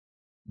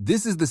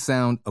This is the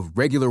sound of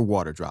regular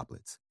water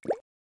droplets.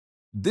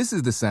 This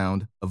is the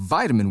sound of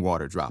vitamin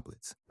water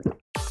droplets.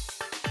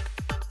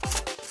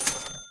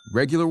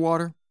 Regular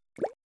water,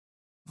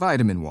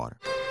 vitamin water.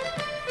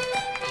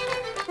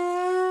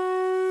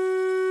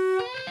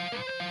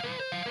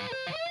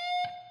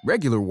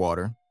 Regular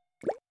water,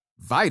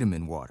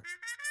 vitamin water.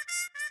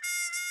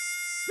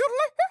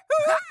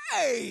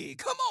 Hey,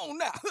 come on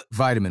now.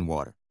 Vitamin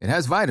water. It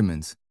has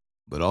vitamins,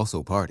 but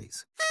also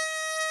parties.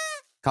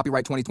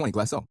 Copyright 2020,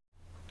 Glasso.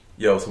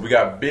 Yo, so we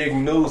got big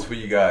news for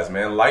you guys,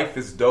 man. Life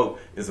is Dope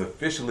is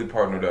officially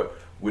partnered up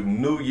with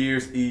New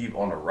Year's Eve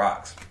on the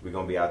Rocks. We're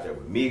going to be out there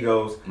with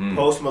Migos,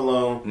 Post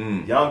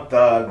Malone, Young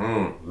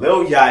Thug,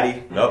 Lil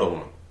Yachty. Another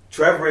one.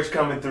 Trevor Rich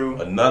coming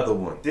through. Another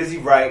one. Dizzy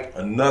Wright.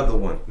 Another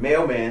one.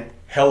 Mailman.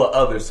 Hella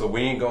others, so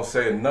we ain't going to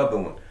say another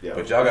one. Yeah.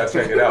 But y'all got to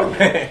check it out,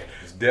 man.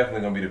 It's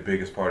definitely going to be the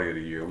biggest party of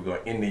the year. We're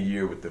going to end the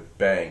year with the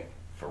bang,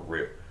 for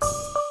real.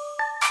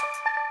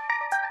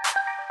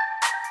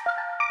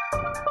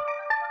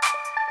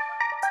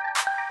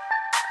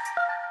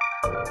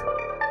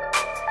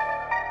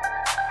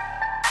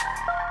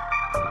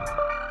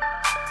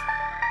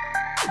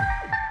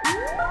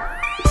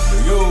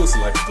 Yo, it's the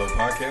Life is Dope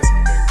podcast.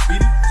 I'm Barry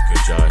Graffiti.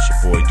 Good job, it's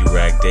your boy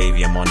Durag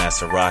Davey. I'm on that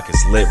Ciroc.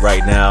 It's lit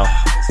right now.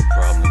 That's a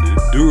problem, dude.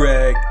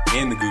 Durag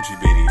and the Gucci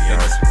beanie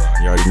and the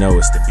Ciroc. You already know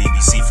it's the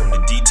BBC from the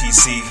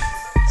DTC.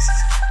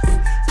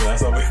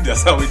 So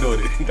that's how we doing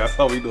it. That's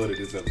how we doing it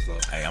this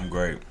episode. Hey, I'm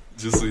great.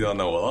 Just so y'all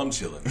know, well, I'm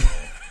chilling.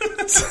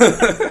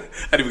 I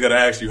didn't even gotta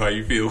ask you how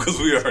you feel because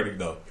we already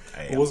know.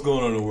 Hey, What's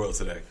going on in the world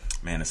today?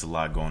 Man, it's a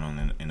lot going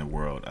on in the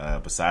world.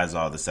 Besides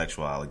all the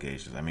sexual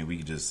allegations, I mean, we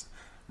could just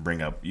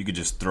you could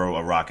just throw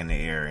a rock in the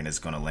air and it's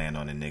going to land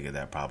on a nigga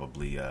that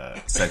probably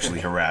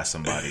sexually harassed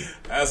somebody.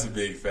 That's a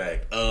big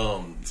fact.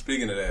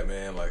 Speaking of that,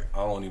 man, like I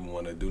don't even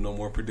want to do no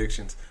more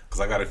predictions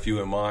because I got a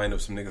few in mind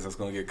of some niggas that's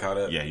going to get caught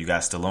up. Yeah, you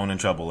got Stallone in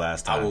trouble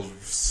last time. I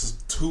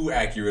was too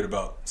accurate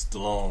about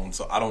Stallone,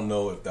 so I don't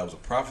know if that was a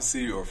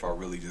prophecy or if I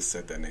really just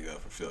set that nigga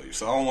up for failure.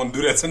 So I don't want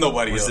to do that to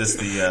nobody else. Was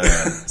this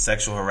the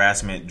sexual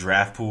harassment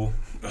draft pool?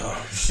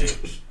 Oh,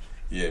 shit.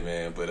 Yeah,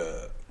 man,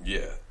 but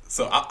yeah.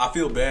 So I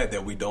feel bad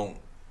that we don't,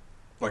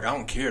 like, I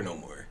don't care no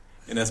more.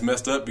 And that's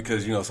messed up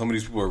because, you know, some of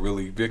these people are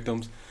really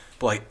victims.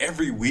 But, like,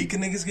 every week a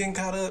nigga's getting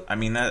caught up. I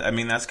mean,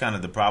 that's kind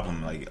of the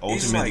problem. Like,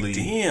 ultimately, it's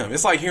like, damn.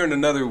 It's like hearing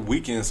another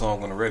Weeknd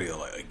song on the radio.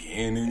 Like,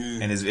 again,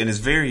 nigga. And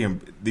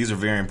these are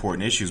very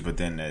important issues, but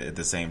then at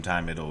the same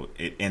time,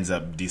 it ends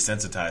up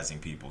desensitizing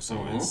people. So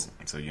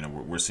you know,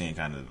 we're seeing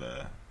kind of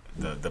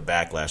the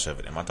backlash of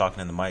it. Am I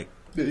talking in the mic?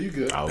 Yeah, you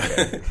good. Oh,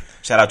 okay.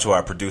 Shout out to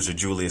our producer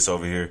Julius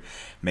over here,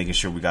 making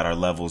sure we got our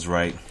levels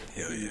right.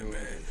 Hell yeah,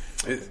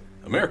 man.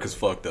 America's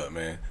fucked up,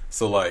 man.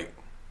 So, like,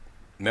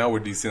 now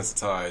we're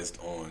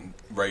desensitized on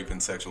rape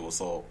and sexual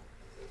assault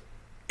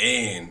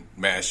and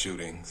mass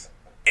shootings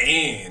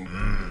and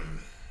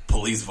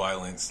police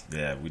violence.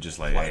 Yeah, we just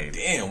like, Like, hey,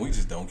 damn, we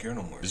just don't care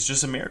no more. it's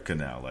just America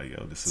now. Like,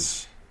 yo,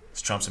 it's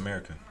Trump's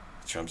America.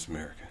 Trump's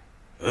America.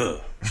 Ugh.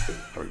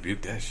 I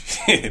rebuke that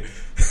shit.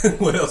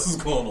 What else is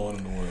going on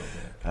in the world,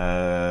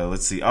 man?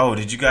 Let's see. Oh,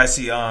 did you guys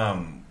see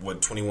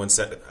what 21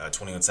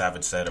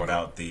 Savage said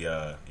about the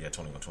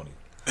 2120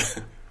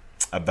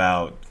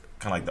 about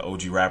kind of like the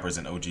OG rappers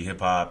and OG hip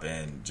hop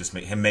and just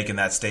him making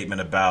that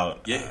statement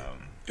about it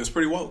was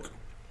pretty woke.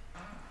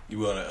 You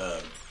want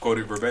to quote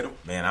it verbatim?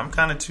 Man, I'm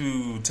kind of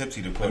too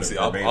tipsy to quote it See,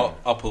 verbatim.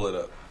 I'll pull it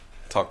up.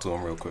 Talk to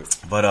him real quick.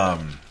 But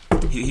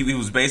he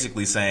was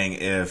basically saying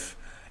if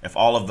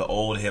all of the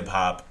old hip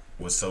hop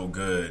was so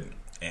good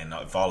and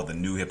if all of the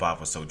new hip hop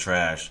was so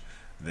trash,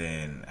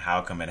 then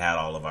how come it had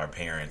all of our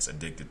parents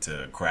addicted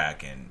to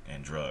crack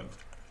and drugs?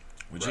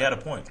 Which he had a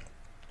point.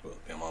 Well,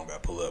 damn, I don't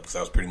got to pull up because that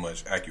was pretty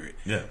much accurate.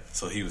 Yeah.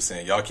 So he was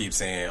saying, y'all keep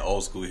saying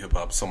old school hip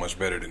hop is so much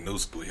better than new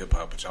school hip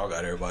hop, but y'all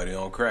got everybody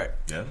on crack.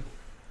 Yeah.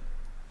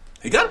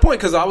 He got a point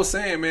because I was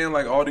saying, man,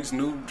 like all these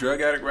new drug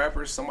addict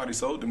rappers, somebody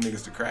sold them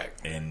niggas to crack.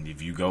 And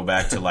if you go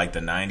back to like the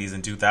 90s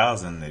and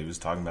 2000, they was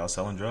talking about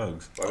selling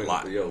drugs. I mean, a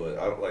lot. Yo,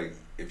 I don't like.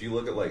 If you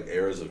look at like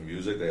eras of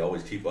music, they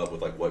always keep up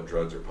with like what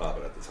drugs are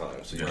popping at the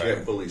time. So you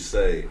can't fully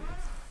say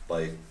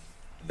like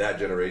that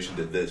generation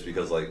did this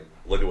because like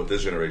look at what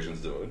this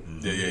generation's doing.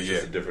 It's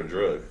just a different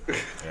drug.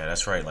 Yeah,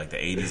 that's right. Like the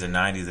 80s and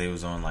 90s, they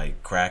was on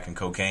like crack and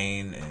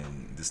cocaine,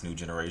 and this new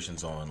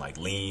generation's on like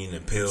lean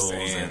and pills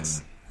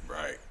and.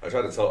 Right. I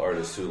try to tell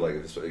artists too, like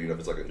if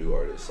it's like a new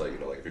artist, like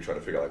like if you're trying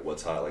to figure out like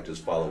what's hot, like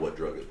just follow what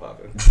drug is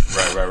popping.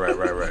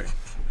 Right.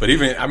 But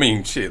even I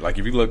mean, shit. Like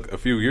if you look a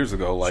few years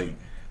ago, like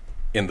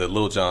in the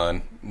Lil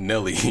Jon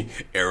Nelly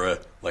era,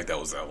 like that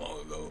was that long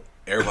ago.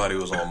 Everybody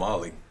was on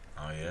Molly.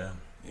 Oh yeah.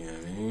 You know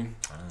what I mean?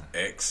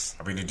 X.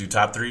 Are we gonna do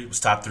top three? What's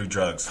top three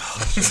drugs?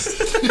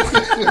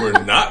 We're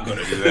not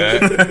gonna do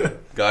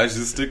that. Guys,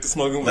 just stick to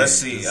smoking weed. Let's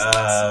see.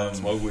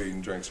 Smoke weed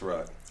and drink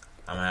Ciroc.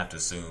 I'm gonna have to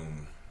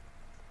assume.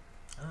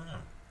 I don't know.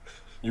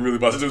 You really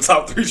about to do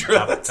top three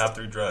drugs? Top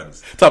three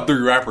drugs. Top three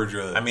rapper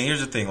drugs. I mean, here's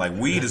the thing: like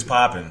weed is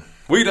popping.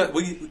 Weed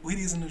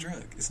isn't a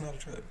drug. It's not a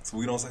drug. So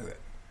we don't say that.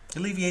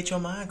 Alleviate your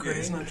mind, Yeah, Craig.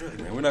 it's not a drug,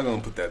 man. We're not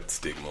gonna put that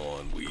stigma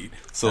on weed.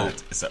 So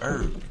It's a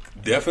herb.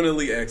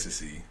 Definitely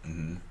Ecstasy.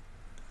 Mm-hmm.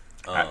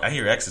 I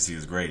hear Ecstasy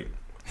is great.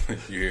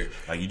 You hear?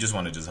 Like you just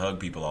want to just hug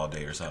people all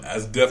day or something.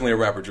 That's definitely a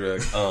rapper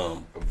drug.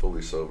 I'm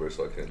fully sober,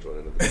 so I can't join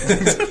in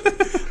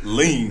the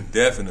Lean,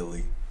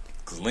 definitely.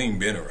 Because Lean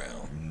been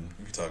around. Mm-hmm.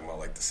 You're talking about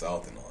like the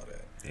South and all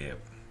that. Yeah.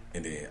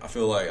 And then I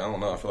feel like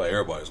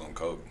everybody's on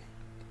coke.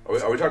 Are we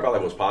talking about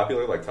like what's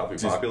popular, like top 3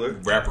 popular?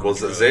 Rapper well,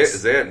 drugs.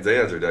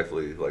 Zans are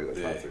definitely like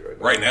the top 3 right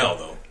now. Right now,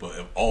 though. But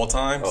of all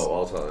times? Oh,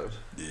 all times.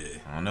 Yeah.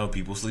 I don't know.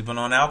 People sleeping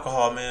on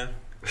alcohol, man.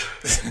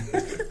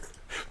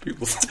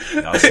 People.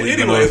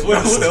 Anyways, what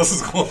else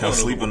is going on? I'm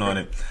sleeping on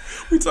it.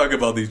 We talk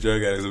about these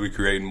drug addicts and we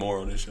creating more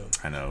on this show.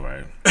 I know,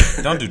 right?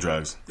 Don't do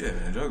drugs. Yeah,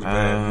 man. Drugs are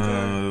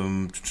bad.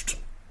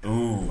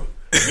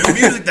 New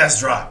music that's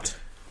dropped.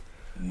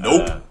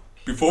 Nope.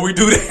 Before we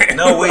do that,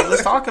 no, wait.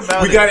 Let's talk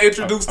about. We got to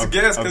introduce the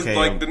guest because okay.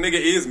 like the nigga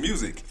is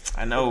music.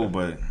 I know,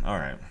 but all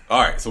right. All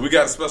right, so we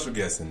got a special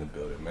guest in the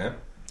building, man.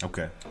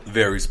 Okay.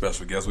 Very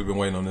special guest. We've been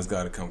waiting on this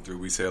guy to come through.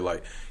 We said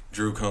like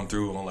Drew come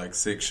through on like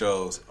 6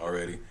 shows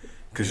already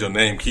because your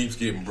name keeps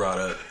getting brought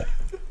up.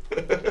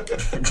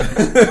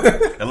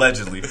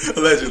 Allegedly.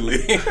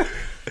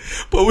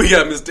 But we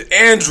got Mr.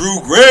 Andrew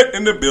Grant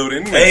in the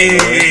building. Hey.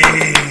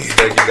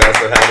 Thank you guys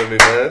for having me,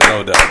 man.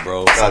 No doubt,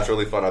 bro. No, it's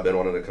really fun. I've been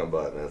wanting to come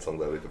by, man. So I'm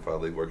glad we can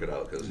finally work it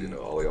out because, you know,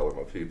 all of y'all are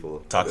my people.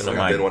 Talking to Mike.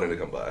 I've been wanting to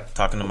come by.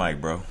 Talking to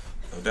Mike, bro.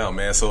 No doubt,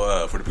 man.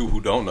 So for the people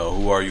who don't know,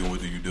 who are you and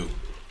what do you do?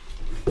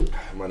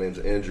 My name's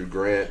Andrew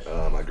Grant.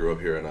 I grew up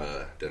here in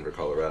Denver,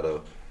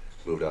 Colorado.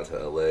 Moved out to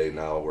LA.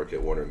 Now I work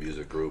at Warner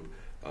Music Group.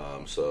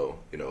 So,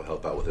 you know,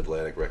 help out with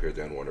Atlantic Records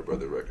and Warner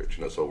Brother Records.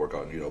 You know, so I work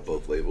on, you know,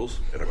 both labels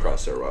and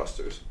across their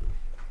rosters.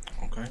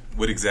 Okay.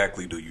 What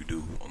exactly do you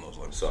do on those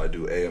labels? So I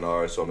do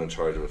A&R, so I'm in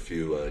charge of a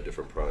few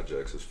different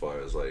projects as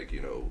far as like,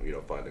 you know,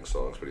 finding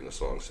songs, putting the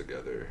songs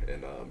together,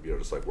 and you know,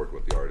 just like working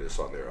with the artists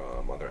on their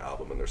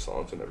album and their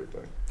songs and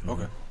everything.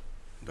 Okay.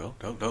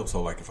 Dope.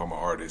 So like if I'm an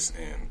artist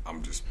and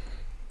I'm just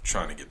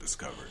trying to get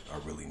discovered, I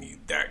really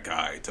need that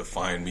guy to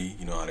find me.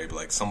 You know how they be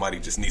like, somebody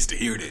just needs to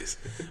hear this.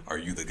 Are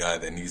you the guy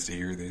that needs to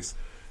hear this?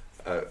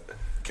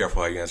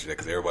 Careful how you answer that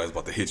because everybody's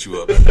about to hit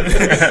you up after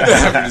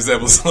this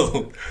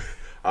episode.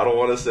 I don't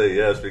want to say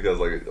yes because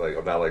like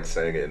I'm not like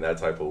saying it in that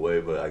type of way,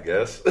 but I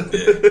guess.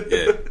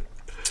 Yeah.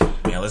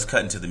 Yeah, let's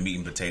cut into the meat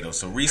and potatoes.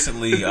 So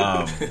recently,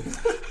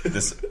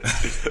 this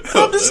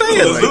I'm just saying,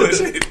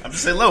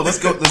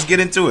 let's get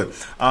into it.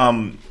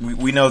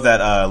 We know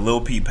that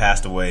Lil Peep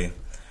passed away.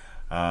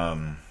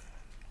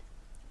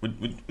 What'd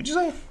you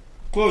say?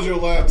 Close your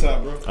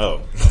laptop, bro.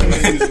 Oh.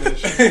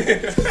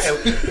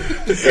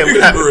 We're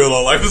not real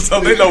on life or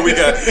something. They know we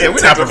got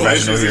we're not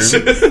professional here.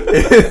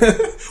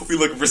 We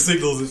looking for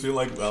signals and shit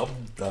like, well,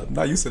 I'm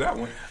not used to that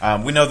one.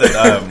 We know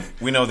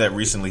that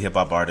recently hip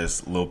hop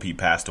artist Lil Peep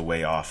passed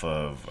away off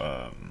of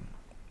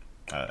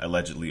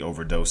allegedly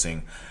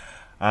overdosing.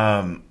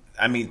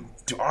 I mean,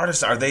 do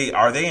artists are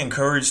they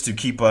encouraged to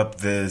keep up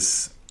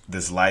this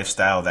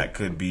lifestyle that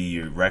could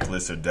be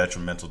reckless or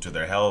detrimental to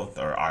their health,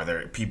 or are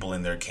there people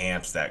in their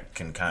camps that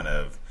can kind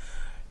of,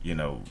 you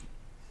know,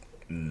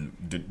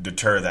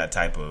 deter that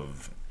type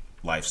of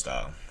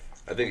lifestyle?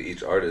 I think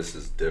each artist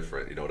is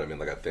different. You know what I mean?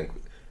 Like I think,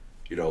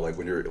 you know, like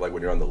when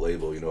you're on the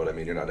label, you know what I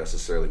mean? You're not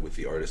necessarily with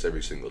the artist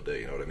every single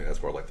day. You know what I mean?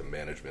 That's more like the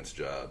management's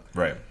job,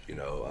 right? You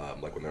know,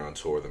 like when they're on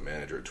tour,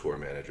 the tour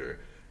manager.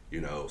 You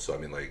know, so I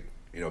mean, like,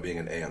 you know, being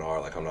an A&R,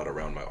 like I'm not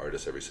around my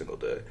artists every single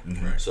day.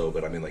 Mm-hmm. So,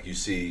 but I mean, like you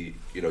see,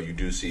 you know, you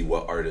do see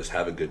what artists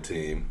have a good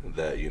team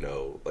that, you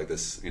know, like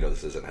this, you know,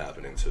 this isn't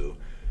happening to,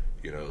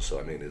 you know. So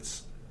I mean,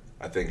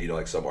 I think, you know,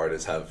 like some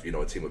artists have, you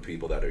know, a team of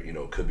people that are, you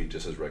know, could be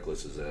just as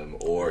reckless as them,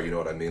 or, you know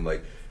what I mean,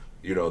 like,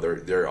 you know,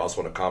 they're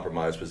also in a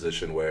compromised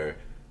position where,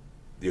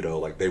 you know,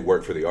 like they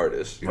work for the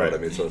artist, you know what I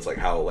mean? So it's like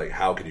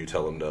how can you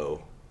tell them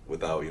no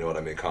without, you know what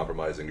I mean,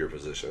 compromising your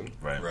position?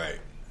 Right.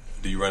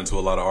 Do you run into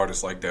a lot of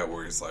artists like that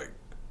where it's like,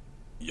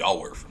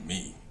 y'all work for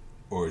me,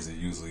 or is it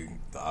usually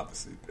the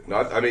opposite? No,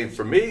 I mean,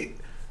 for me,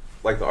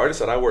 like the artists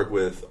that I work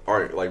with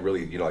aren't like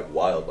really, you know, like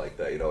wild like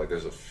that. You know, like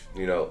there's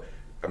you know,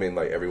 I mean,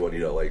 like everyone, you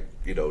know, like,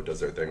 you know, does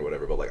their thing or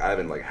whatever. But like I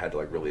haven't like had to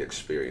like really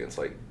experience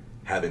like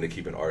having to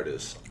keep an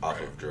artist off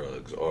of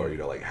drugs, or, you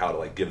know, like how to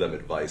like give them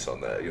advice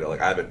on that. You know,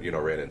 like I haven't, you know,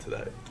 ran into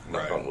that.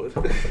 Knock on wood.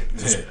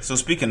 So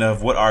speaking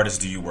of, what artists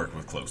do you work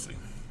with closely?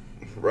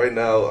 Right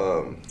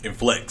now, in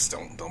Flex,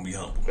 don't be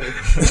humble.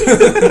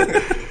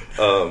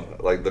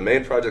 Like the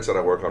main projects that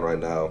I work on right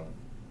now,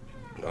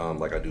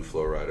 like I do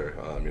Flow Rider.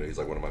 You know, he's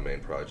like one of my main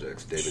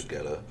projects. David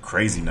Guetta.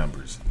 Crazy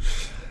numbers.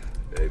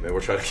 Hey man,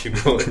 we're trying to keep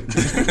going.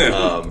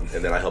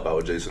 And then I help out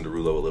with Jason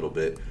Derulo a little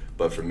bit.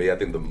 But for me, I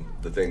think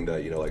the thing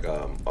that, you know, like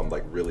I'm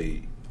like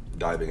really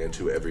diving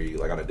into every,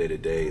 like on a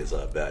day-to-day is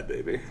Bad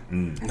Baby.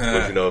 Which,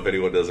 you know, if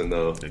anyone doesn't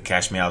know,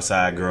 Catch Me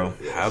Outside Girl.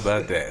 Yeah. How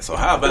about that? So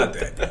how about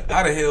that?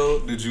 How the hell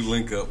did you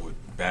link up with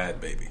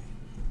Bad Baby?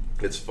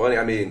 It's funny.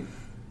 I mean,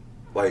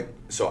 like,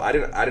 so I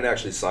didn't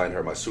actually sign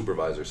her. My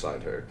supervisor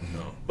signed her.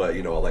 No. But,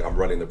 you know, like I'm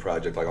running the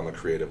project like on the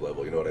creative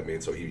level. You know what I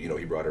mean? So he, you know,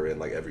 he brought her in.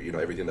 Like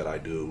everything that I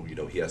do, you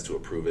know, he has to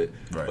approve it.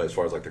 Right. But as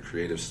far as like the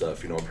creative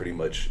stuff, you know, I'm pretty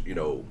much, you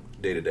know,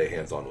 day-to-day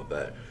hands-on with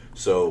that.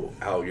 So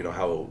how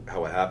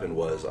it happened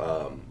was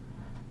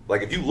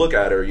like if you look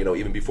at her,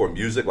 even before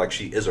music, like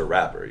she is a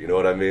rapper. You know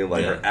what I mean?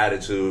 Like her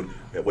attitude,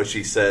 what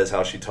she says,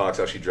 how she talks,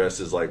 how she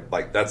dresses,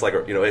 like that's like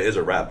it is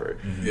a rapper.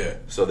 Mm-hmm. Yeah.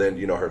 So then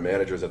her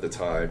managers at the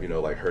time,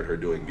 like heard her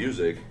doing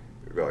music,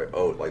 they're like,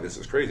 oh, like this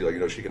is crazy.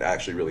 Like she can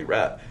actually really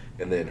rap.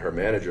 And then her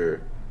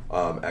manager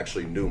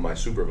actually knew my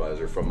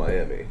supervisor from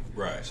Miami.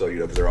 Right. So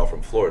because they're all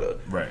from Florida.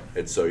 Right.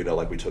 And so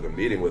like we took a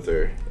meeting with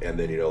her, and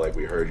then like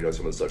we heard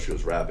some of the stuff she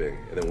was rapping,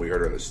 and then we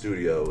heard her in the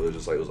studio. It was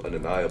just like it was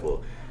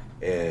undeniable,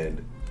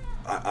 and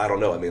I don't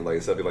know. I mean, like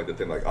it's something like the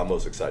thing like I'm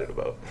most excited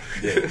about.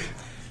 Yeah.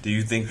 Do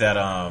you think that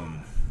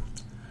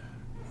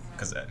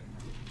because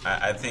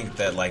I think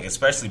that like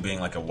especially being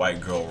like a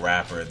white girl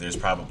rapper, there's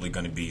probably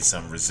going to be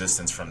some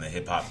resistance from the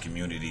hip hop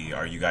community.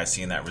 Are you guys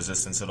seeing that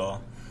resistance at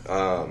all?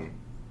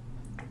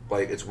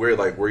 Like it's weird.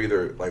 Like we're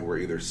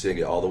either seeing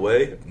it all the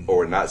way or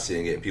we're not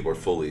seeing it, and people are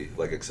fully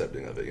like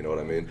accepting of it. You know what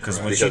I mean? Because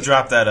when she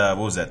dropped that,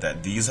 what was that?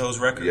 That These Hoes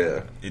record?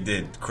 Yeah, it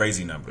did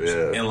crazy numbers.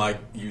 Yeah, and like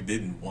you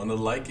didn't want to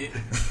like it,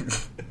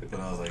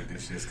 but I was like,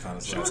 this shit's kind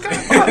of.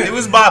 It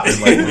was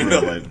bopping.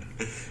 Like,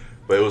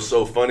 But it was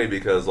so funny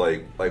because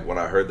like when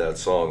I heard that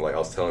song, like I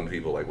was telling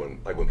people like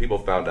when people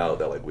found out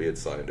that like we had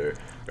signed her,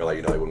 or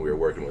like like when we were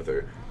working with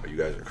her, you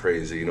guys are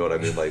crazy, you know what I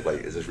mean? Like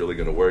is this really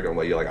gonna work? I'm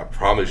like, yeah, like I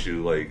promise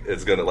you, like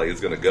it's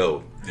gonna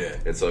go. Yeah.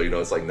 And so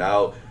it's like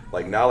now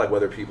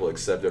whether people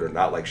accept it or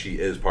not, like she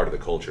is part of the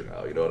culture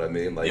now. You know what I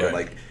mean?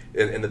 Like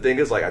and the thing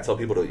is, like I tell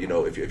people to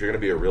if you're gonna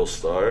be a real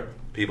star,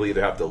 people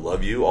either have to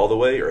love you all the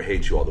way or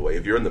hate you all the way.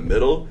 If you're in the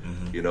middle,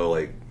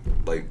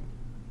 like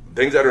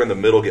things that are in the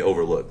middle get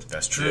overlooked.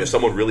 That's true. If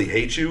someone really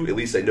hates you, at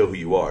least they know who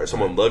you are. If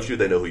someone loves you,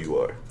 they know who you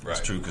are. That's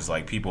true, because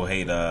like people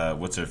hate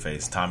what's her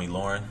face, Tommy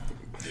Lauren.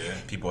 Yeah.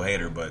 People hate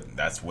her, but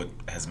that's what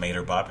has made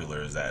her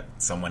popular, is that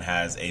someone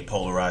has a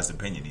polarized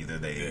opinion. Either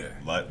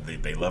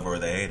they love her or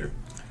they hate her.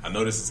 I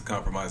know this is a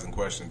compromising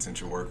question since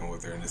you're working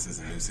with her and this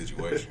is a new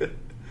situation.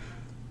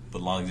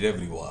 But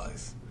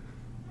longevity-wise,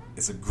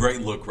 it's a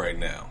great look right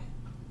now.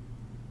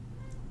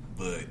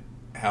 But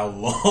how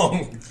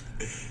long?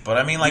 But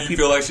I mean, like, do you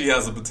feel like she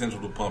has the potential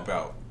to pump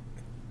out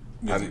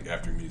music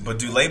after music? But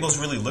do labels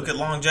really look at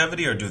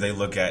longevity, or do they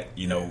look at at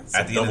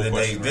the end of the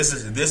day, this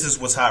is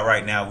what's hot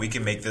right now. We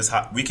can make this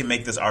hot. We can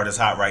make this artist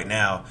hot right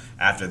now.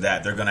 After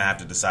that, they're gonna have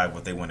to decide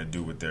what they want to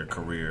do with their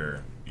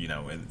career,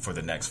 for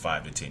the next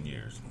 5 to 10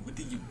 years. What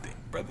do you think,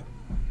 brother?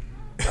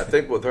 I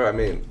think with her, I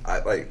mean,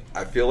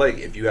 I feel like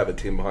if you have a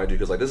team behind you,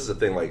 because like this is the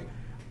thing,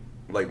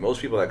 like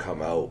most people that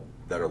come out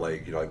that are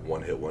like like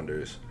one hit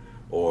wonders,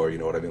 or you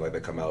know what I mean, like they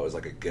come out as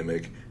like a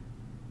gimmick.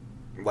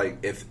 Like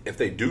if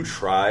they do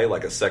try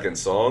like a second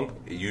song,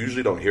 you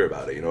usually don't hear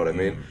about it. You know what I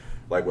mean?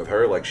 Like with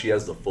her, like she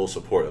has the full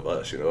support of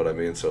us. You know what I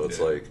mean? So it's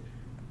like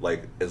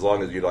as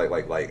long as you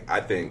like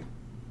I think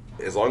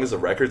as long as the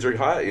records are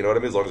hot, you know what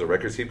I mean? As long as the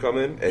records keep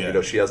coming,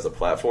 and she has the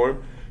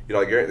platform.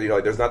 Like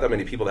there's not that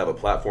many people that have a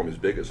platform as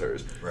big as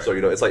hers. Right. So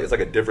it's like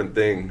a different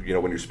thing.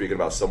 When you're speaking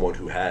about someone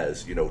who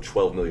has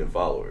 12 million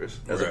followers,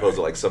 as opposed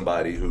to like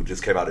somebody who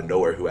just came out of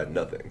nowhere who had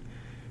nothing.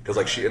 Because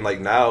like she and like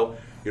now.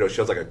 She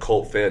has like a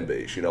cult fan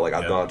base. Like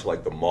I've gone to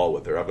like the mall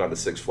with her. I've gone to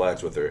Six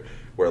Flags with her,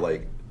 where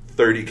like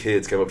 30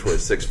 kids came up to her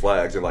at Six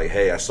Flags and like,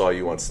 hey, I saw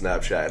you on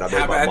Snapchat, and I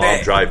made my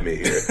mom drive me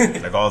here.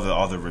 Like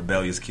all the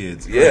rebellious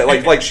kids. Yeah,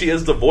 like she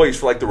is the voice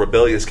for like the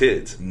rebellious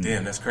kids.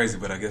 Damn, that's crazy.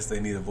 But I guess they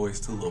need a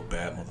voice too, little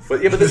bad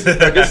motherfucker. But this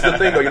is the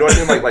thing, though. You know what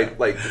I mean?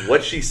 Like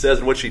what she says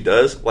and what she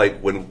does. Like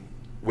when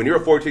you're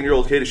a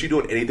 14-year-old kid, is she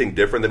doing anything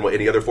different than what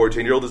any other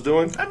 14-year-old is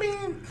doing? I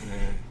mean,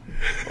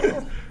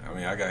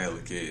 I got hella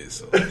kids,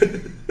 so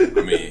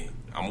I mean.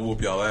 I'm gonna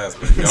whoop y'all ass,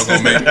 but if y'all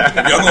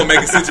gonna make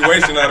a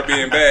situation out of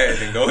being bad,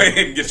 then go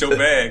ahead and get your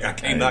bag. I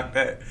can't knock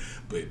that,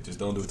 but just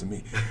don't do it to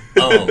me.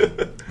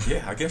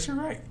 Yeah, I guess you're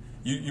right.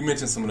 You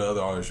mentioned some of the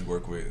other artists you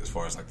work with, as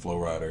far as like Flo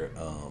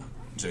Rida,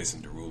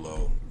 Jason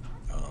Derulo.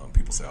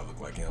 People say I look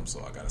like him,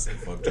 so I gotta say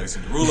fuck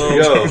Jason Derulo.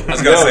 I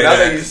just gotta say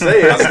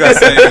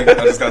that.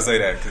 I just gotta say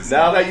that because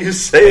now that you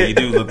say it, you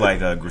do look like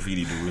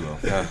Graffiti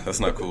Derulo. Yeah, that's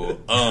not cool.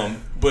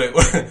 But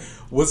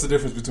what's the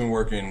difference between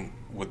working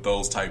with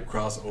those type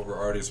crossover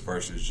artists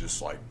versus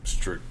just like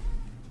strict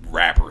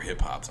rapper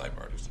hip hop type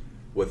artists?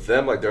 With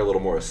them, like they're a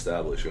little more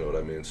established, you know what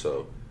I mean?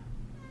 So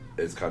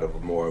it's kind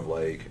of more of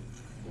like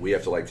we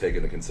have to like take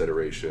into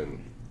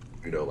consideration,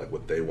 like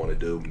what they want to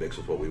do, mix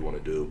with what we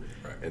want to do,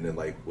 right. And then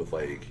like with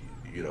like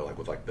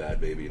with like Bad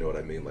Baby, you know what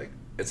I mean? Like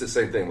it's the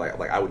same thing. Like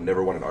I would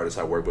never want an artist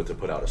I work with to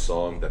put out a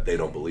song that they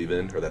don't believe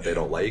in or that they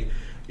don't like,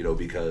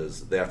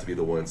 because they have to be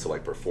the ones to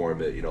like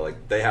perform it.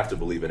 Like they have to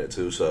believe in it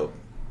too. So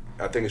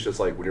I think it's just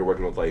like when you're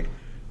working with like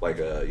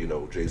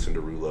Jason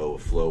Derulo,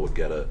 Flo with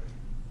Guetta,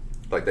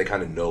 like they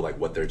kind of know like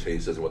what their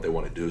taste is and what they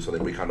want to do. So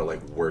then we kind of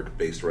like work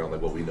based around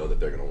like what we know that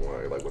they're gonna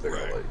want, or, like what they're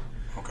gonna like.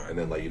 Okay. And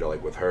then like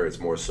like with her, it's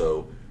more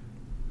so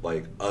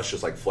like us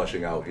just like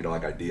fleshing out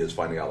like ideas,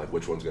 finding out like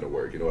which one's gonna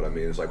work. You know what I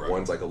mean? It's like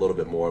one's like a little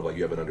bit more of like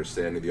you have an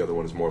understanding. The other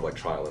one is more of like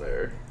trial and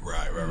error.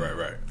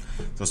 Right.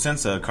 So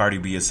since Cardi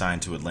B is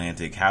signed to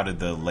Atlantic, how did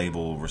the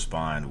label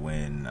respond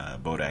when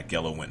Bodak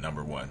Yellow went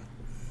 #1?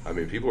 I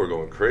mean, people were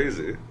going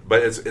crazy,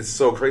 but it's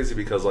so crazy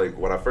because like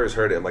when I first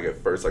heard it, and like at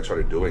first like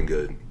started doing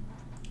good,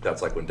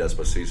 that's like when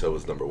Despacito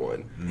was number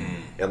one,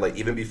 and like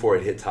even before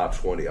it hit top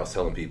 20, I was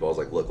telling people, I was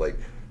like, look, like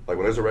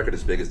when there's a record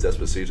as big as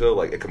Despacito,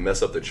 like it can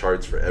mess up the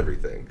charts for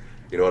everything.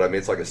 You know what I mean?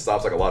 It's like it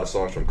stops like a lot of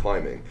songs from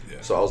climbing. Yeah.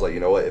 So I was like, you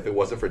know what? If it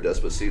wasn't for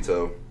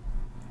Despacito,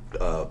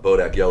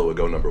 Bodak Yellow would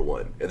go number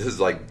one, and this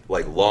is like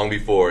long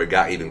before it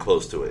got even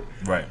close to it.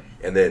 Right.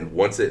 And then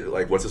once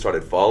it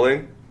started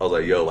falling, I was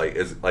like, yo,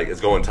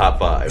 it's going top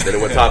 5. Then it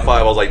went top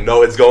 5. I was like,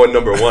 no, it's going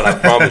number 1. I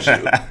promise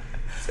you.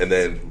 And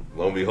then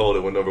lo and behold,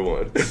 it went number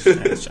 1.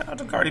 Shout out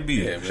to Cardi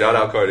B. Yeah, shout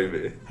out Cardi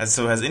B.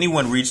 So has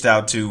anyone reached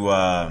out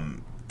to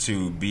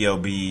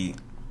B.O.B.,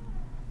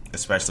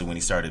 especially when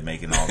he started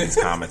making all these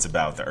comments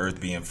about the earth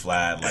being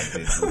flat? Like,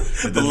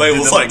 did the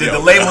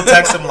label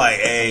text him like,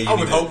 "Hey,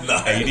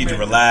 you need to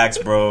relax,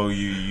 bro.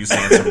 You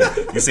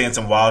saying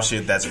some wild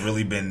shit that's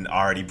really been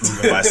already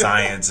proven by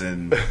science."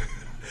 And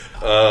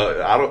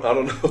I don't know. I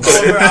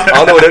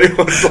don't know what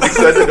anyone's like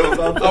said to him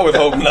about that. I would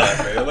hope not,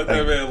 man. Let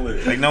that man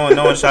live. Like no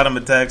one shot him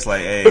a text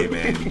like, "Hey,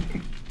 man."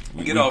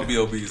 Get off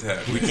B.O.B.'s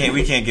hat.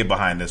 We can't get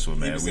behind this one,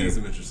 man. He was saying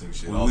some interesting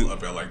shit. I was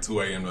up at like 2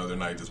 a.m. the other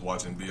night just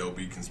watching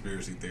B.O.B.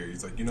 conspiracy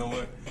theories. Like, you know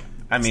what?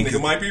 I mean, this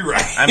nigga might be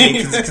right. I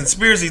mean,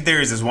 conspiracy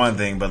theories is one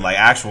thing, but like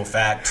actual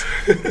fact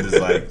is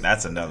like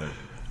that's another.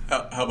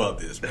 How about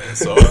this, man?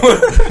 So,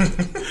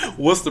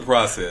 what's the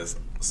process?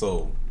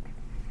 So,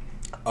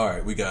 all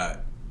right, we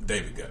got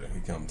David Guetta.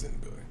 He comes in the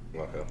building,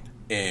 okay,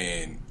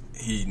 and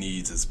he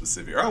needs a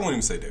specific. Or I won't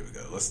even say David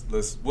Guetta.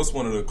 Let's. What's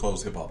one of the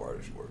close hip hop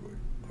artists you work with?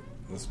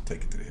 Let's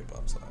take it to the hip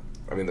hop side.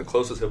 I mean, the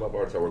closest hip hop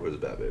artist I work with is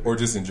Bad Baby. Or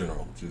just in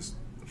general, just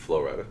Flo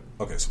Rida.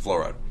 Okay, so Flo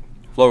Rida.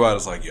 Flo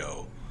Rida's like,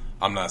 yo,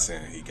 I'm not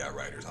saying he got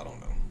writers, I don't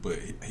know, but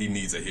he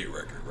needs a hit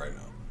record right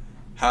now.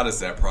 How does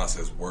that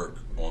process work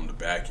on the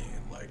back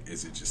end? Like,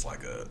 is it just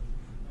like a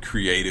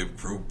creative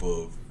group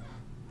of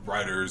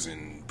writers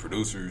and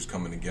producers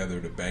coming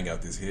together to bang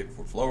out this hit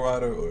for Flo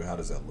Rida, or how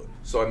does that look?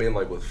 So I mean,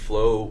 like with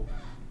Flo,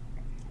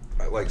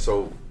 like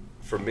so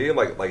for me,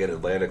 like in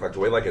Atlantic, like the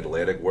way like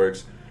Atlantic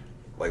works.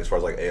 Like as far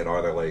as like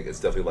A&R, they're like it's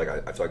definitely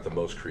like I feel like the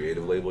most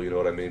creative label. You know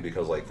what I mean?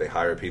 Because like they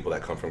hire people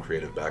that come from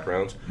creative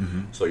backgrounds.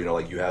 Mm-hmm. So you know,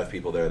 like you have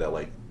people there that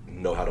like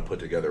know how to put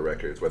together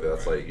records. Whether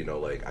that's like you know,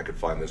 like I could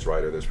find this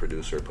writer, this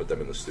producer, put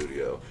them in the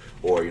studio,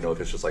 or you know, if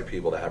it's just like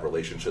people that have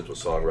relationships with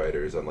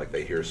songwriters and like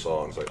they hear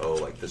songs like oh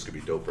like this could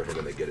be dope for him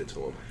and they get it to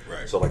him.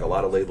 Right. So like a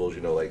lot of labels,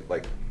 you know,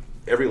 like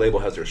every label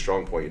has their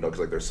strong point. You know, because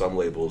like there's some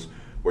labels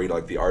where you know,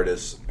 like the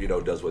artist, you know,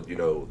 does what you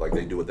know, like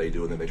they do what they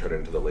do, and then they turn it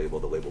into the label.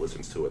 The label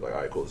listens to it, like,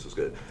 all right, cool, this is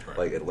good. Right.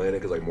 Like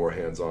Atlantic is like more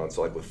hands-on.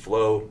 So like with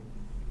Flo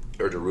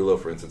or Derulo,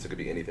 for instance, it could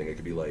be anything. It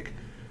could be like,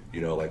 you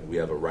know, like we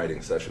have a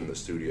writing session in the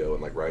studio,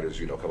 and like writers,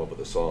 you know, come up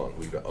with a song.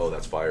 We go, oh,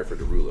 that's fire for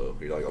Derulo.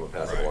 You know, like I'm gonna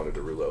pass it on to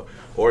Derulo.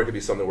 Or it could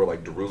be something where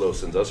like Derulo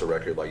sends us a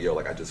record, like yo,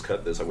 like I just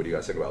cut this. Like, what do you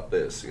guys think about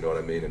this? You know what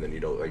I mean? And then you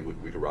know, like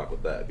we could rock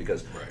with that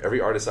because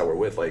every artist that we're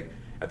with, like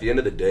at the end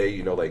of the day,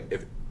 you know, like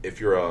if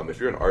you're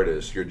an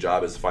artist, your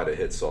job is to find a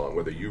hit song,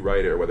 whether you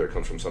write it or whether it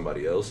comes from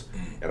somebody else.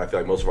 And I feel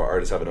like most of our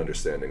artists have an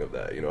understanding of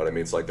that. You know what I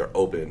mean? It's like they're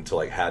open to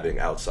like having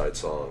outside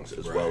songs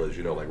as well as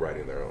you know like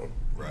writing their own.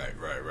 Right.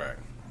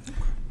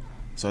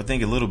 So I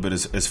think a little bit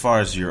as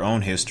far as your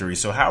own history.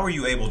 So how were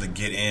you able to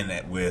get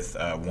in with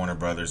Warner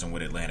Brothers and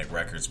with Atlantic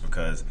Records?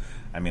 Because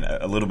I mean,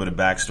 a little bit of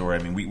backstory.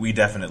 I mean, we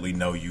definitely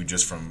know you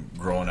just from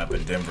growing up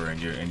in Denver,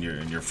 and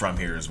you're from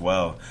here as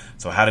well.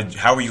 So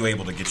how were you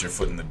able to get your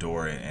foot in the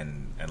door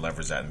and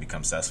leverage that and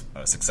become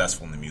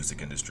successful in the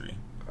music industry?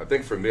 I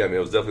think for me, I mean, it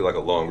was definitely like a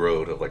long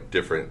road of like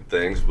different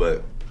things.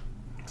 But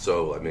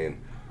so I mean,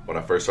 when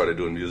I first started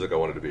doing music, I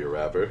wanted to be a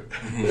rapper.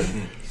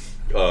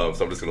 So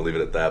I'm just going to leave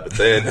it at that. But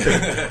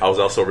then I was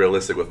also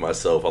realistic with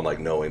myself on like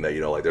knowing that,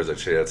 you know, like there's a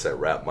chance that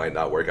rap might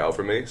not work out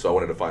for me. So I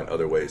wanted to find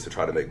other ways to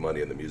try to make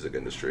money in the music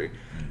industry.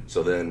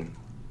 So then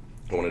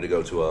I wanted to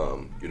go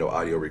to, you know,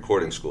 audio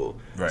recording school.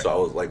 Right. So I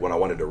was like, when I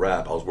wanted to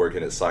rap, I was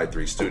working at Side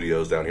 3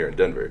 Studios down here in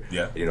Denver.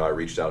 Yeah. You know, I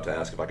reached out to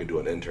ask if I could do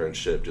an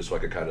internship just so I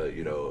could kind of,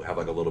 you know, have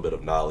like a little bit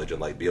of knowledge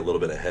and like be a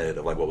little bit ahead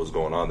of like what was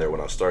going on there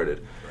when I started.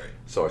 Right.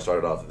 So I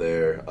started off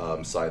there.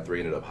 Side 3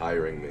 ended up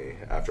hiring me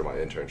after my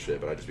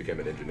internship, and I just became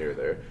an engineer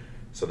there.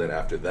 So then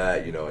after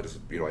that, you know, I just,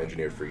 you know, I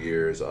engineered for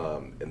years.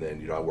 And then,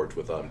 you know, I worked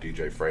with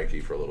DJ Frankie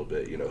for a little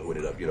bit, you know, who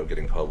ended up, you know,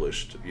 getting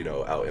published, you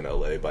know, out in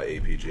LA by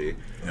APG.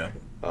 Yeah.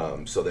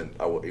 So then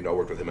I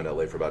worked with him in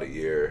LA for about a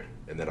year,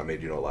 and then I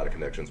made, you know, a lot of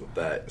connections with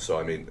that. So,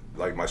 I mean,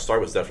 like my start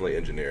was definitely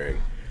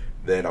engineering.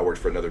 Then I worked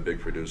for another big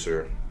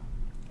producer,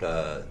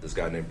 this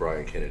guy named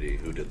Brian Kennedy,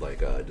 who did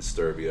like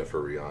Disturbia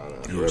for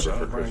Rihanna,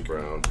 Forever for Chris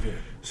Brown. Yeah.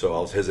 So I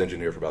was his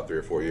engineer for about 3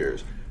 or 4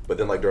 years. But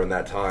then like during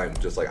that time,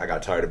 just like I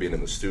got tired of being in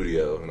the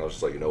studio, and I was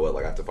just like, you know what,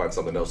 like I have to find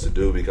something else to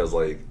do because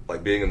like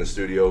being in the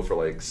studio for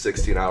like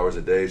 16 hours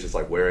a day is just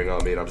like wearing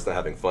on me, and I'm just not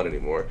having fun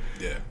anymore.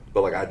 Yeah.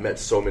 But like I'd met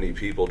so many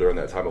people during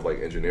that time of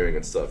like engineering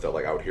and stuff that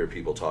like I would hear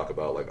people talk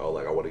about like, oh,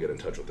 like I want to get in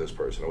touch with this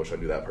person, I wish I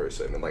knew that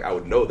person, and like I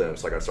would know them,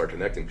 so like I'd start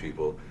connecting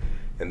people.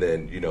 And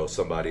then, you know,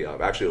 somebody,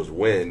 actually it was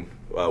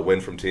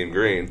Win from Team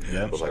Green,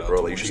 was like,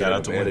 bro, like, you should get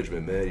into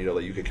management, man. You know,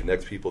 like, you can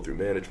connect people through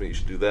management. You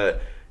should do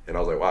that. And I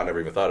was like, wow, I never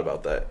even thought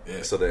about that.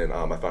 Yeah. So then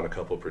I found a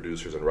couple of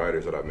producers and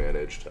writers that I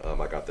managed.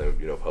 I got them,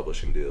 you know,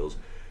 publishing deals.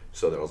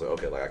 So then I was like,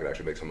 okay, like, I can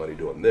actually make some money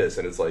doing this.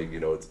 And it's like, you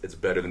know, it's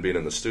better than being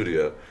in the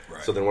studio.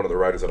 Right. So then one of the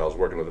writers that I was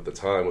working with at the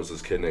time was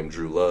this kid named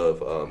Drew Love,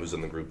 who's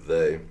in the group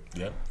They.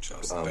 Yep.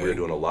 We were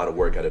doing a lot of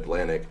work at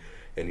Atlantic.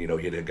 And, you know,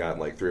 he had gotten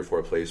like 3 or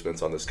 4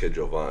 placements on this kid,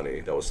 Giovanni,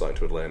 that was signed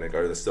to Atlantic,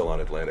 or that's still on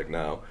Atlantic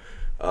now.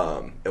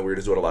 And we were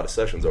just doing a lot of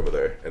sessions over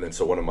there. And then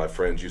so one of my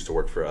friends used to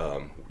work for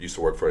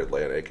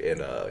Atlantic,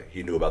 and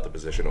he knew about the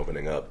position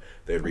opening up.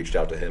 They had reached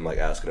out to him, like,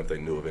 asking if they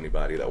knew of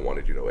anybody that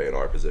wanted, you know,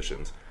 A&R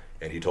positions.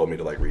 And he told me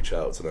to, like, reach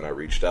out. So then I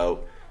reached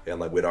out. And,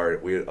 like, we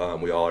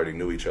all already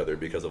knew each other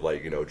because of,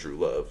 like, you know, Drew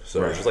Love.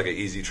 So it was just, like, an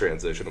easy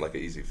transition, like,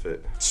 an easy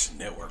fit.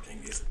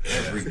 Networking is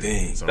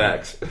everything.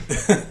 Facts.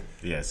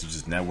 Yeah, so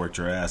just networked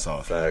your ass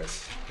off.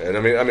 Facts. And, I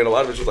mean, a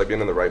lot of it's just, like,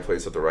 being in the right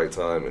place at the right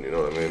time. And, you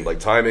know what I mean? Like,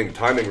 timing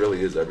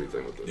really is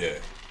everything with it. Yeah.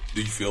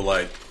 Do you feel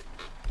like,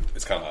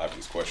 it's kind of an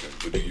obvious question,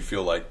 but do you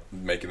feel like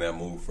making that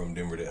move from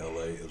Denver to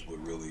LA is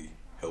what really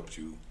helped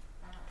you?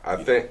 I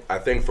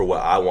think for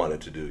what I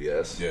wanted to do,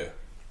 yes. Yeah.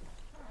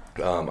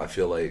 I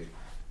feel like,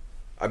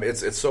 I mean,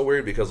 it's so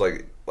weird because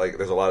like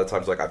there's a lot of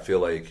times like I feel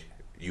like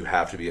you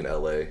have to be in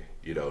LA,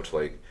 you know, to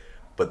like,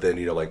 but then,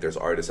 you know, like there's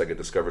artists that get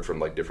discovered from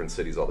like different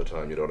cities all the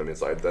time, you know what I mean?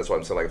 So that's why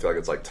I'm saying, like, I feel like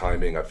it's like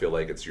timing. I feel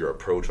like it's your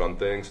approach on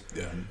things.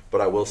 Yeah.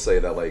 But I will say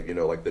that, like, you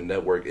know, like the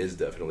network is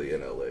definitely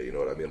in LA, you know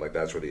what I mean? Like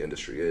that's where the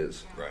industry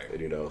is. Right. And,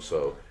 you know,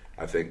 so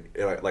I think,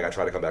 and I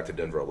try to come back to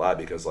Denver a lot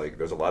because like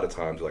there's a lot of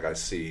times like I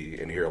see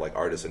and hear like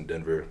artists in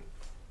Denver,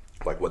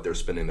 like what they're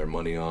spending their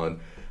money on,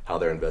 how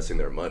they're investing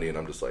their money, and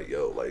I'm just like,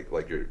 yo,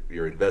 like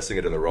you're investing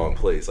it in the wrong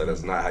place. Like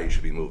that's not how you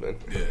should be moving.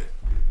 Yeah.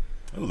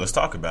 Ooh, let's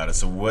talk about it.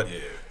 So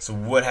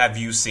what have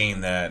you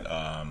seen that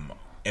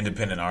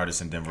independent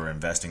artists in Denver are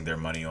investing their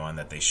money on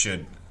that they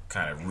should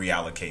kind of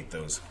reallocate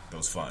those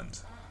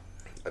funds?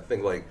 I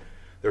think like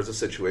there was a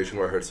situation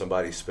where I heard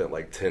somebody spent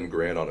like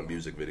 $10,000 on a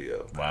music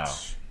video. Wow.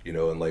 You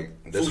know, and like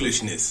this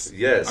foolishness.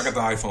 Yes, I got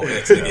the iPhone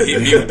X. And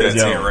hit me with that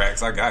 10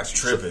 racks. I got you.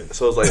 Tripping.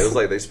 So it was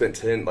like they spent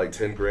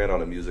 $10,000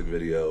 on a music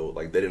video.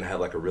 Like they didn't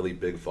have like a really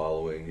big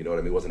following. You know what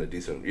I mean? It wasn't a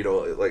decent. You know,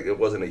 like it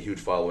wasn't a huge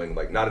following.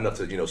 Like not enough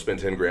to, you know, spend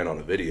 $10,000 on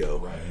a video.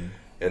 Right.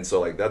 And so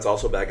like that's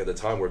also back at the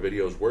time where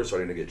videos were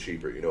starting to get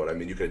cheaper. You know what I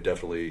mean? You could have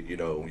definitely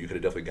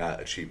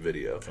got a cheap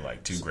video for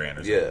like $2,000 or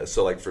something. Yeah.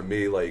 So like for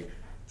me, like,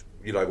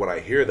 you know, like when I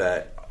hear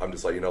that, I'm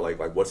just like, you know, like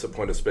what's the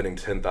point of spending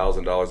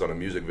 $10,000 on a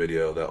music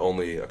video that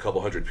only a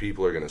couple hundred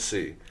people are going to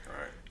see?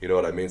 Right. You know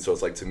what I mean? So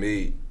it's like, to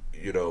me,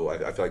 you know,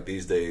 I feel like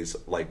these days,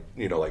 like,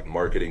 you know, like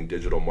marketing,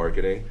 digital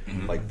marketing,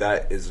 like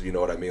that is, you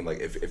know what I mean? Like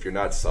if you're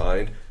not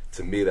signed,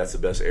 to me, that's the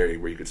best area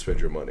where you could spend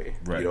your money.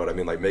 Right. You know what I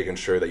mean? Like making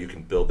sure that you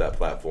can build that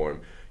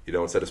platform. You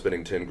know, instead of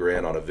spending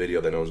 $10,000 on a video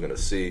that no one's going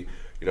to see,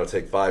 you know,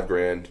 take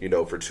 $5,000, you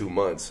know, for 2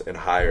 months and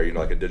hire, you know,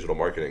 like a digital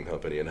marketing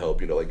company and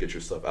help, you know, like get your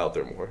stuff out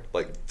there more.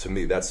 Like, to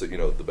me, that's, you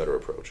know, the better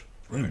approach.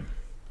 Right.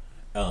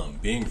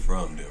 Being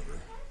from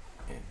Denver,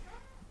 and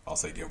I'll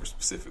say Denver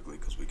specifically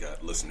because we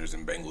got listeners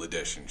in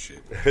Bangladesh and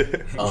shit.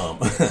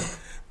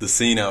 The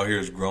scene out here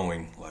is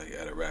growing like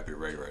at a rapid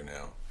rate right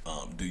now.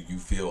 Do you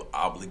feel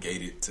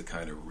obligated to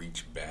kind of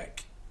reach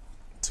back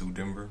to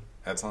Denver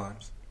at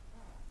times?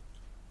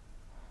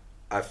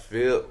 I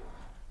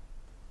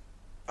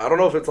don't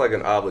know if it's like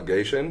an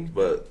obligation,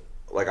 but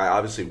like I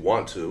obviously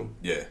want to.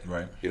 Yeah.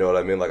 Right. You know what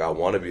I mean? Like I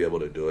want to be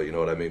able to do it, you know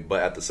what I mean?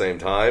 But at the same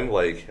time,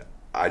 like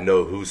I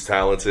know who's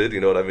talented,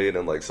 you know what I mean?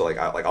 And like, so like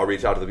I'll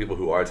reach out to the people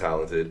who are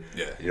talented.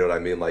 Yeah. You know what I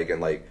mean? Like,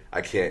 and like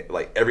I can't,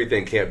 like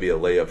everything can't be a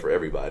layup for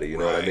everybody, you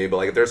know what I mean? But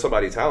like if there's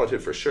somebody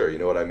talented, for sure, you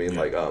know what I mean?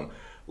 Yeah.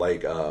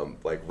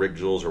 Like Rick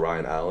Jules or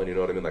Ryan Allen, you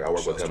know what I mean? Like I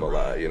work with him a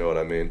lot, you know what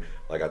I mean?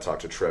 Like I talk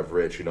to Trev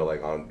Rich, you know,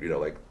 like on, you know,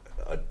 like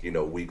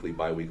a weekly,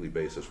 bi-weekly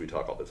basis, we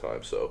talk all the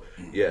time. So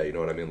yeah, you know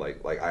what I mean?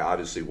 Like I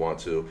obviously want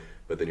to,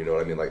 but then you know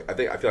what I mean? Like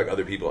I feel like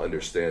other people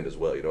understand as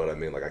well, you know what I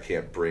mean? Like I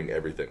can't bring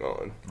everything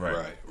on.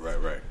 Right.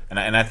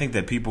 And I think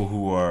that people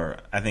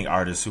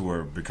artists who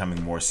are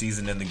becoming more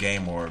seasoned in the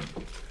game or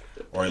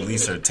at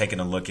least are taking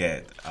a look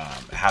at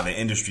how the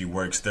industry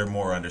works, they're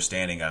more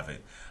understanding of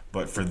it.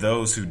 But for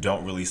those who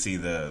don't really see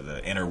the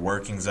inner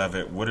workings of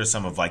it, what are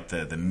some of like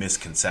the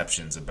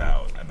misconceptions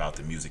about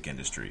the music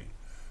industry?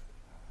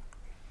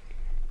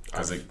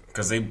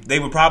 Because they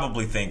would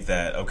probably think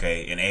that,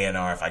 okay, in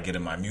A&R, if I get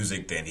him my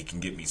music, then he can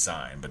get me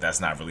signed. But that's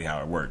not really how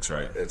it works,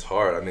 right? It's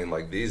hard. I mean,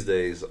 like these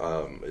days,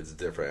 it's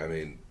different. I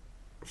mean,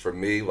 for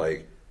me,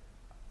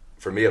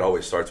 it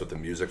always starts with the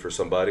music for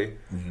somebody.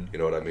 Mm-hmm. You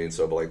know what I mean?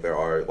 So, but like there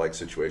are like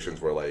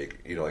situations where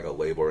like, you know, like a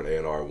label or an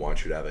A&R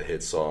wants you to have a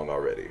hit song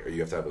already, or you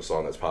have to have a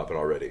song that's popping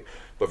already.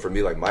 But for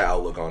me, like my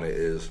outlook on it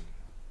is,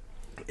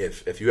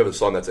 if you have a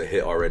song that's a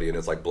hit already and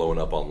it's like blowing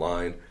up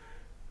online,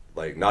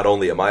 like not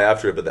only am I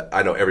after it, but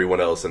I know everyone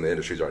else in the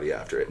industry is already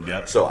after it.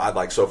 Yep.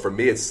 So so for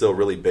me, it's still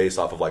really based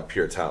off of like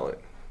pure talent.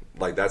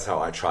 like that's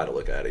how I try to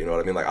look at it. You know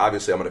what I mean? Like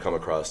obviously I'm gonna come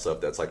across stuff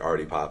that's like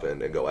already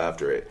popping and go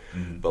after it.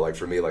 But like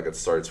for me, like it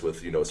starts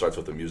with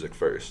the music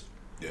first.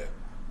 Yeah.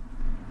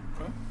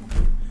 Okay.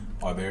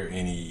 Are there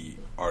any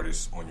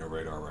artists on your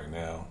radar right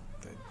now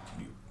that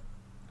you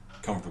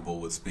comfortable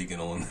with speaking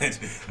on that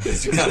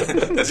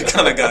you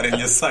kind of got in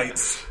your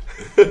sights?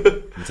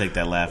 You take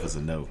that laugh as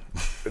a no.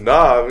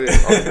 Nah, I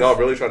mean, I'm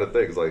really trying to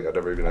think. It's like I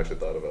never even actually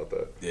thought about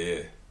that.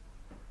 Yeah.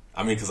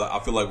 I mean, because I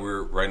feel like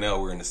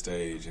we're in the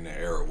stage in the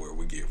era where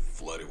we get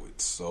flooded with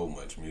so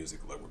much music.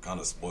 Like we're kind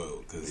of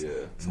spoiled because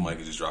somebody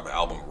could just drop an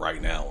album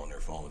right now on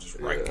their phone, just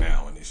right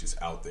now, and it's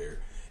just out there.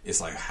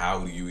 It's like, how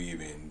do you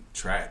even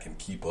track and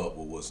keep up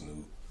with what's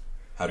new?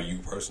 How do you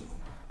personally?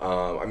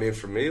 I mean,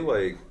 for me,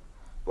 like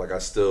I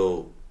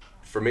still.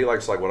 For me,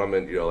 like, so like when I'm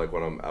in, like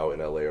when I'm out in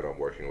LA or I'm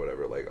working or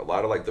whatever, like a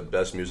lot of like the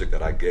best music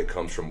that I get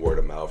comes from word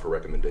of mouth or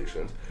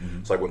recommendations.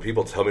 So like when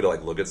people tell me to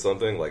like look at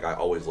something, like I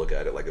always look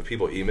at it. Like if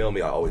people email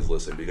me, I always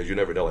listen because you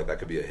never know, like that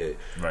could be a hit.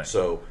 Right.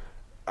 So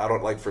I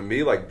don't like, for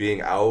me, like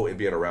being out and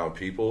being around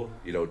people,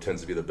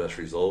 tends to be the best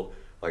result.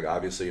 Like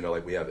obviously,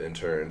 like we have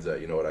interns that,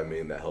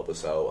 that help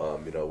us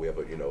out. We have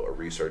a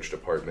research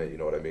department,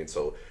 what I mean?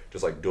 So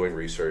just like doing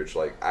research,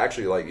 like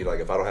actually like,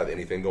 like if I don't have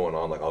anything going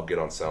on, like I'll get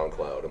on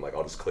SoundCloud and like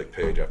I'll just click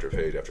page after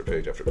page after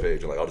page after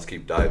page and like I'll just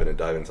keep diving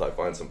until I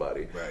find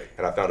somebody. Right.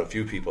 And I found a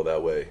few people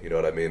that way,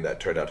 that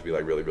turned out to be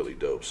like really, really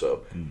dope.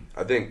 So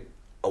I think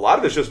a lot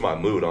of it's just my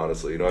mood,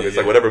 honestly. It's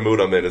like whatever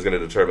mood I'm in is going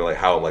to determine like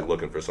how I'm like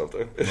looking for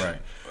something.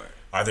 Right.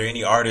 Are there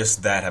any artists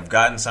that have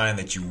gotten signed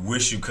that you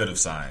wish you could have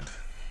signed?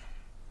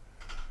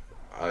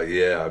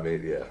 Yeah.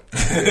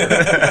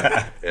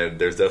 And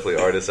there's definitely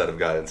artists that have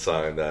gotten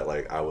signed that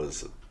like I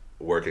was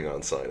working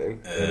on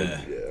signing.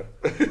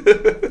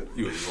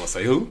 You want to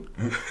say who?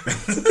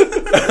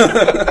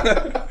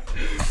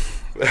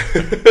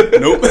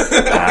 Nope.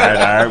 All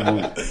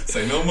right.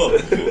 Say no more.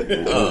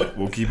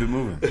 We'll keep it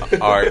moving.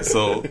 All right.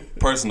 So,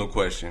 personal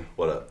question.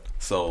 What up?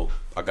 So,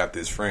 I got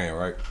this friend,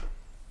 right?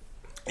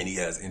 And he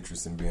has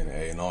interest in being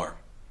an A&R.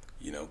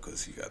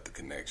 Because he got the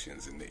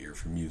connections and the ear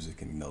for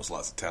music and he knows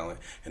lots of talent.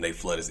 And they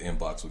flood his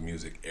inbox with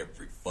music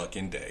every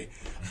fucking day.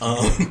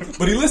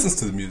 But he listens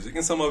to the music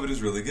and some of it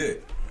is really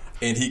good.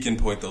 And he can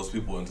point those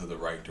people into the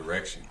right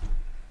direction.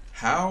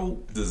 How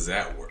does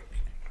that work?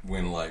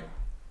 When, like,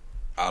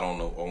 I don't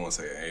know, I won't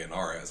say an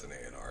A&R as an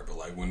A&R, but,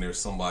 like, when there's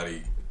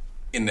somebody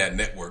in that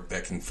network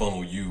that can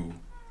funnel you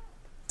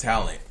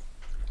talent,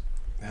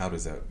 how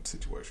does that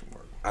situation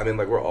work? I mean,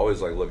 like, we're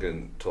always, like,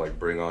 looking to, like,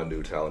 bring on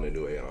new talent and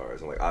new A&Rs.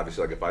 And, like,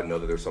 obviously, like, if I know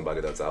that there's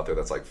somebody that's out there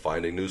that's, like,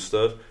 finding new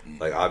stuff,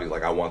 like, obviously,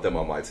 like, I want them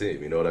on my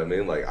team. You know what I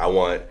mean? Like, I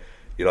want,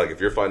 like,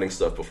 if you're finding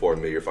stuff before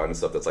me, you're finding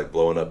stuff that's, like,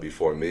 blowing up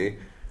before me,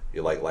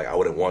 you're like, I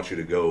wouldn't want you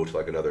to go to,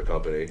 like, another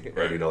company.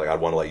 Right. And, like,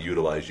 I'd want to, like,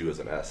 utilize you as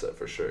an asset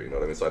for sure. You know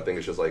what I mean? So I think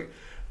it's just, like,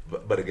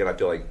 but again, I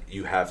feel like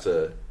you have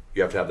to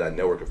have that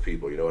network of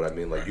people. You know what I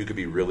mean? Like, you could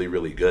be really,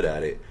 really good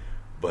at it.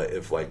 But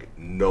if like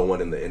no one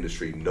in the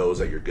industry knows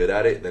that you're good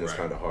at it, then it's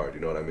kind of hard.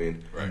 You know what I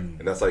mean? Right. And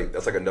that's like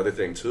another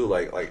thing too.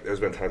 Like there's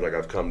been times like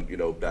I've come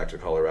back to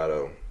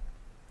Colorado,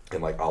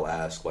 and like I'll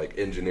ask like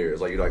engineers.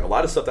 Like like a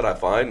lot of stuff that I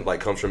find like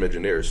comes from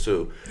engineers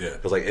too. Yeah.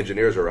 Because like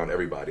engineers are around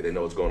everybody. They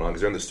know what's going on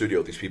because they're in the studio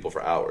with these people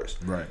for hours.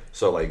 Right.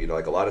 So like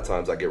like a lot of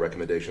times I get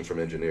recommendations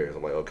from engineers.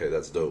 I'm like, okay,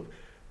 that's dope.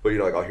 But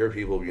like I'll hear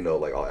people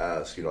like I'll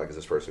ask like, is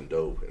this person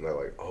dope? And they're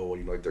like, oh,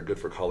 like they're good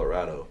for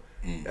Colorado.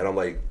 And I'm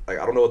like I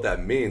don't know what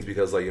that means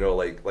because like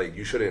like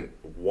you shouldn't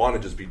want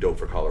to just be dope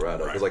for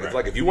Colorado because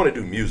if you want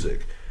to do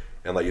music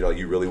and like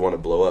you really want to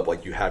blow up,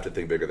 like you have to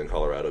think bigger than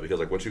Colorado because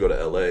like once you go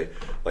to LA,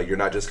 like you're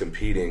not just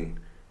competing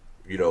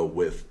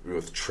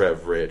with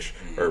Trev Rich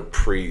or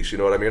Priest, you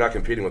know what I mean? You're not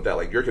competing with that.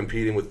 Like you're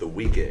competing with The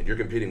Weeknd, you're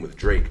competing with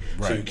Drake.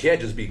 Right. So you can't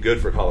just be good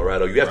for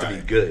Colorado. You have to be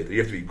good. You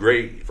have to be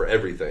great for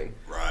everything.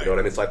 Right. You know what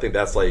I mean? So I think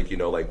that's like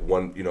like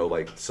one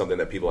like something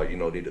that people like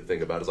need to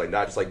think about is like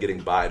not just like getting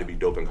by to be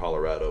dope in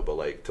Colorado, but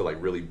like to like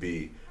really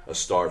be a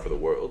star for the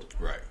world.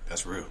 Right.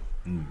 That's real.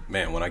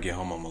 Man, when I get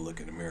home, I'm gonna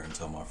look in the mirror and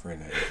tell my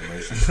friend that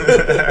information.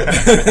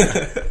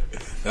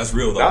 That's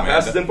real, though. Now,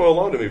 pass this info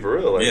along to me for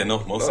real. Like, yeah,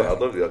 no, most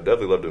definitely. I'd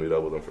definitely love to meet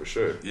up with him for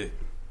sure. Yeah.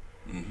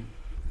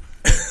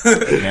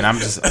 Man, I'm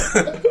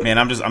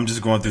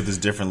just going through this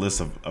different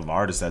list of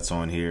artists that's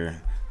on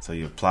here. So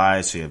you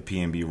apply, so you have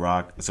PNB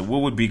Rock. So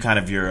what would be kind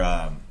of your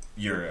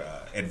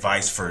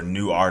advice for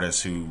new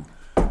artists who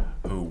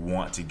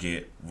want to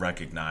get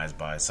recognized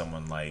by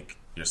someone like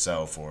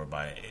yourself or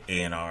by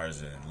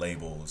A&Rs and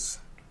labels?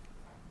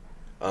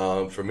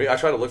 For me, I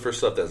try to look for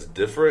stuff that's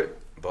different,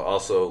 but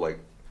also like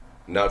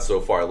not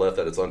so far left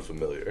that it's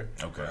unfamiliar.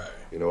 Okay.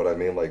 You know what I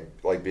mean?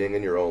 Like being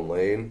in your own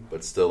lane,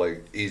 but still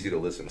like easy to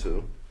listen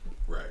to.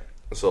 Right.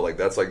 So like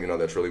that's like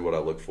that's really what I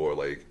look for.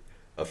 Like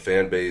a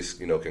fan base,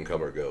 can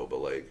come or go,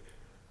 but like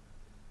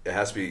it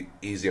has to be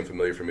easy and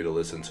familiar for me to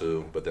listen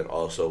to. But then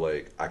also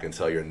like I can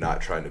tell you're not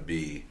trying to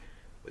be,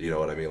 you know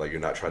what I mean? Like you're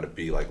not trying to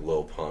be like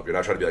Lil Pump. You're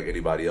not trying to be like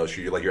anybody else.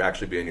 You're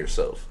actually being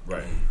yourself.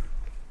 Right.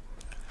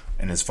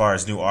 And as far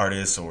as new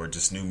artists or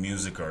just new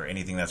music or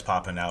anything that's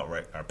popping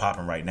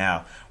right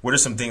now, what are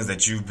some things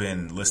that you've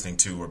been listening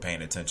to or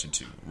paying attention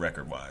to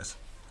record wise?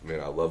 I mean,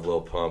 I love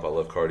Lil Pump. I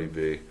love Cardi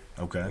B.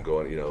 Okay. I'm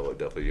going,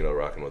 definitely,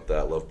 rocking with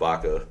that. Love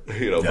Baca.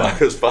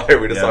 Baca's fire.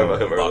 We just talked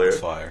about him earlier. Baca's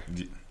fire.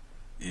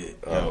 Yeah.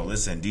 Yo,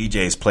 listen,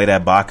 DJs, play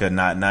that Baca,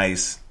 Not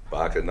Nice.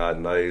 Baca, Not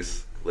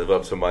Nice. Live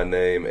Up to My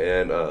Name.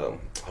 And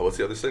what's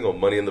the other single?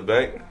 Money in the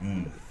Bank.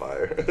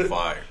 Fire.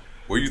 Fire.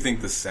 Where do you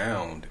think the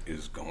sound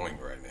is going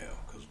right now?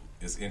 Because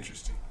it's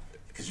interesting.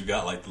 Because you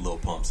got like the Lil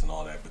Pumps and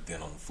all that, but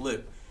then on the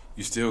flip,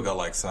 you still got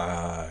like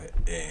Psy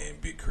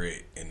and Big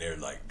Crit, and they're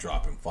like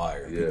dropping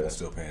fire. And people are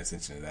still paying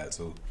attention to that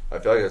too. I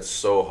feel like it's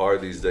so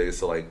hard these days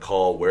to like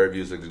call where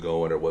music is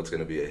going or what's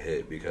going to be a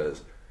hit,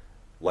 because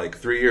like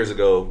 3 years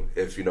ago,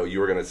 if you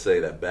were going to say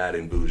that Bad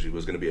and Bougie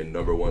was going to be a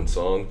 #1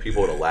 song,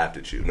 people would have laughed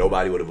at you.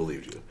 Nobody would have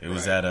believed you. It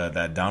was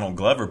that Donald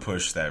Glover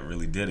push that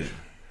really did it.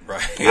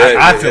 Right.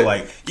 I feel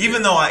like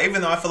even though I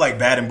feel like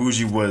Bad and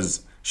Bougie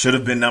should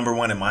have been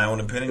 #1 in my own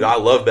opinion. I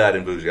love Bad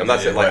and Bougie. I'm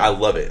not saying I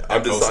love it.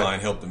 I'm just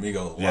saying helped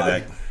Amigo. But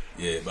I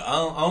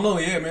don't know.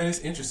 Yeah, man, it's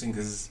interesting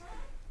because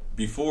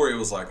before it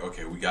was like,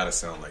 okay, we got to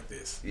sound like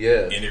this.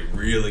 Yeah. And it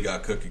really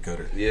got cookie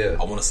cutter. Yeah.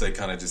 I want to say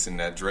kind of just in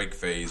that Drake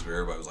phase where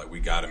everybody was like, we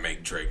got to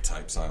make Drake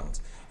type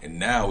sounds. And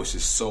now it's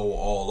just so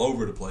all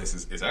over the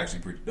place. It's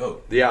actually pretty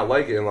dope. Yeah, I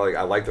like it, and like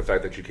I like the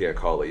fact that you can't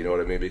call it. You know what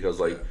I mean? Because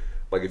like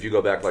if you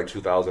go back like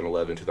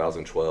 2011,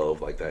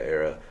 2012, like that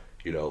era,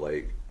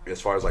 like as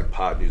far as like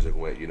pop music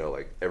went,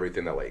 like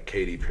everything that like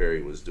Katy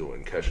Perry was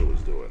doing, Kesha was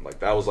doing, like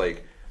that was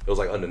like it was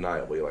like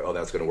undeniable. You're like, oh,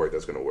 that's gonna work.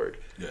 That's gonna work.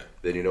 Yeah.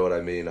 Then you know what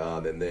I mean.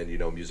 And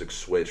then music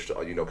switched,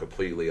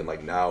 completely, and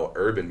like now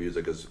urban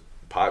music is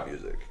pop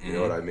music. You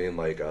know what I mean?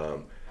 Like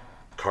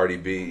Cardi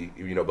B,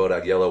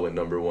 Bodak Yellow went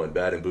 #1,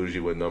 Bad and Bougie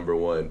went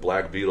 #1,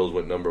 Black Beatles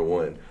went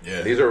 #1. Yeah.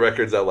 And these are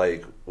records that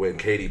like when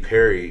Katy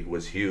Perry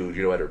was huge,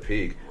 at her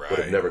peak, would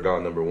have never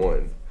gone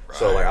 #1. Right.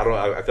 So like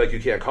I feel like you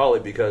can't call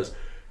it because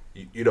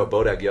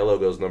Bodak Yellow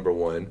goes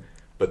 #1,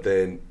 but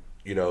then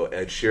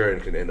Ed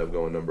Sheeran can end up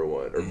going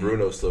 #1, or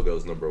Bruno still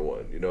goes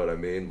 #1. You know what I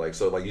mean? Like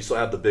so, like you still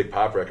have the big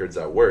pop records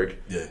that work,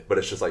 but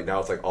it's just like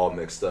now it's like all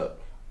mixed up,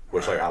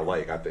 which like I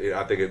like. I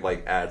think it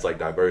like adds like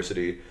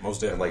diversity,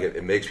 most definitely, and like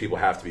it makes people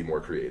have to be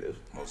more creative.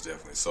 Most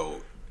definitely.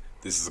 So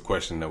this is a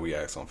question that we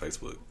asked on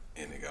Facebook,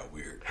 and it got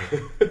weird.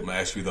 I'm gonna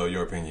ask you though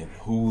your opinion.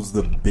 Who's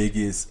the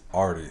biggest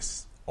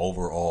artist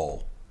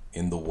overall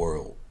in the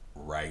world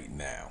right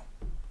now?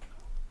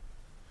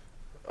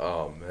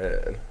 Oh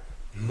man.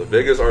 The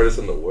biggest artist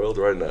in the world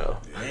right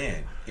now.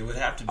 Man, it would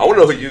have to be. I want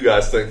to know who you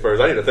guys think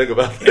first. I need to think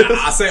about this.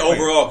 I say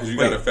overall because you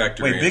got to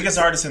factor in. Biggest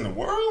artist in the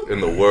world?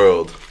 In the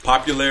world.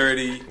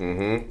 Popularity,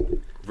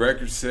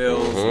 record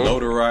sales,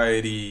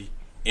 notoriety,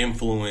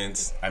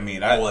 influence. I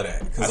mean, all of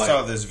that. I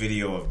saw this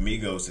video of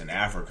Migos in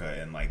Africa,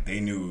 and like they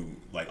knew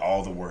like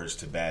all the words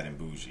to Bad and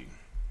Bougie.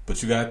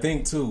 But you got to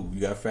think too.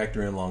 You got to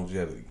factor in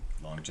longevity.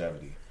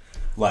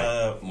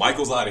 Like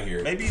Michael's out of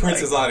here. Maybe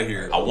Prince is out of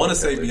here. I want to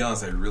say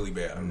Beyonce really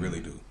bad. I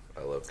really do.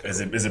 I love Is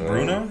it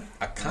Bruno?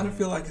 I kind of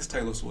feel like it's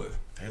Taylor Swift.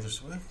 Taylor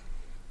Swift?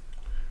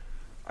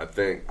 I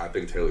think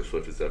Taylor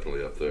Swift is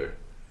definitely up there.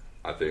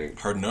 I think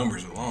her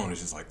numbers alone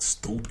is just like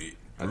stupid.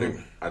 I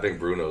think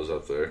Bruno's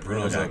up there.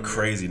 Bruno's got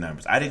crazy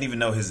numbers. I didn't even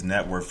know his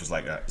net worth was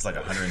like it's like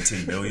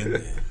 110 billion.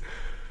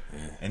 Yeah.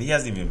 And he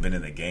hasn't even been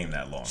in the game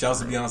that long. Shouts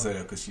to Beyonce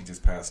though, because she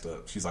just passed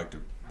up. She's like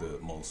the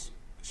most.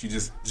 She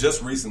just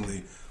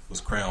recently was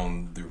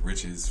crowned the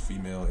richest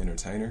female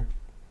entertainer.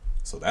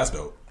 So that's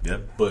dope.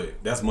 Yep.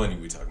 But that's money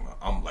we talking about.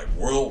 I'm like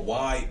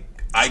worldwide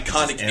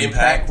iconic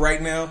impact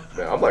right now.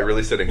 Man, I'm like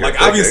really sitting here. Like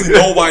obviously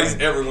nobody's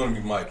ever going to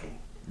be Michael.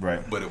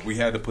 Right. But if we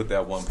had to put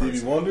that one person.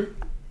 Stevie Wonder?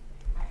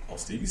 Oh,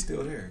 Stevie's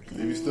still there.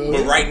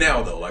 But right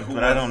now though, like who?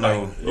 But I don't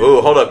know.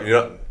 Oh, hold up.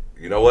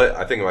 You know what?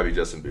 I think it might be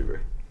Justin Bieber.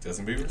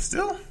 Justin Bieber?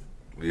 Still?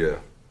 Yeah.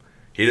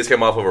 He just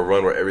came off of a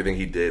run where everything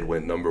he did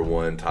went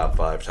 #1, top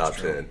 5, top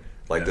 10.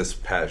 Like this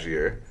past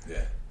year.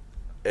 Yeah.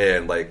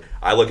 And like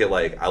I look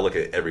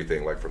at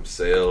everything like from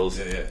sales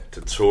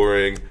to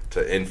touring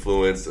to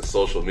influence to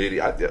social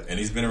media. And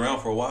he's been around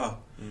for a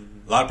while.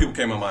 Mm-hmm. A lot of people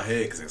came in my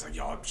head because it's like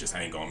y'all just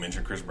ain't gonna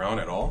mention Chris Brown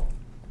at all.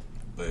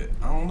 But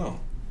I don't know.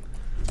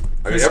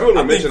 I mean, everyone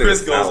I think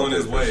Chris goes on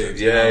his way.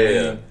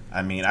 Yeah.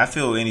 I mean, I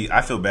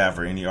feel bad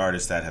for any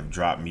artists that have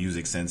dropped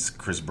music since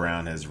Chris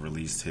Brown has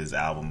released his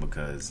album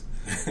because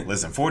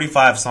listen,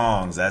 45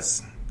 songs.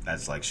 That's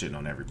like shitting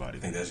on everybody.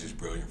 I think that's just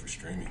brilliant for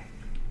streaming.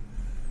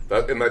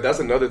 That's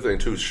another thing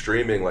too.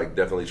 Streaming like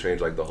definitely changed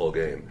like the whole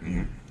game. Mm-hmm.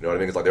 You know what I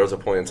mean? It's like there was a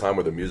point in time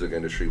where the music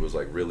industry was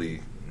like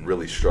really,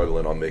 really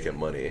struggling on making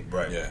money.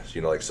 Right. Yeah.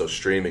 So, so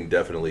streaming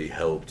definitely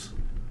helped.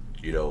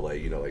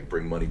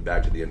 Bring money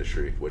back to the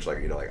industry, which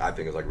I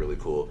think is like really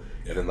cool.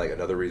 Yeah. And then like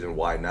another reason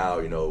why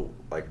now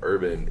like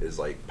urban is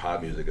like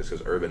pop music is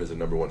because urban is the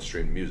 #1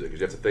 streamed music.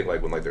 Because you have to think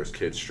like when like there's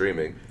kids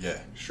streaming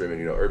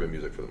urban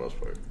music for the most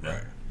part.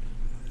 Right.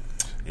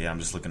 Yeah, I'm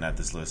just looking at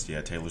this list. Yeah,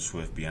 Taylor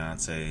Swift,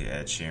 Beyonce,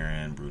 Ed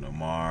Sheeran, Bruno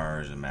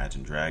Mars,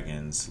 Imagine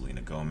Dragons,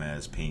 Selena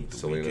Gomez, Pink, The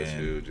Selena's Weeknd.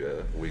 huge,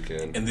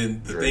 Weeknd. And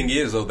then the thing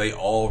is, though, they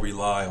all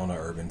rely on an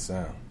urban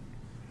sound.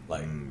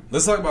 Like,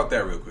 let's talk about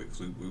that real quick.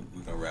 Cause we're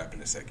gonna wrap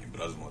in a second,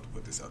 but I just wanted to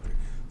put this out there.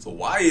 So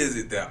why is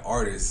it that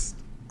artists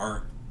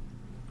aren't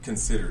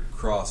considered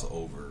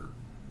crossover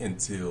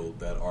until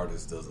that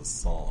artist does a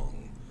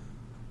song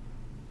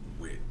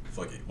with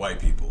white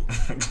people?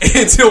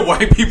 Until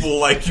white people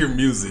like your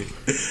music,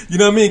 you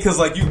know what I mean? Because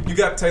like you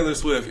got Taylor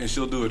Swift and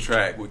she'll do a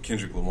track with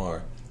Kendrick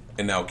Lamar,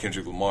 and now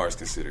Kendrick Lamar is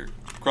considered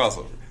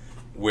crossover,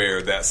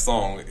 where that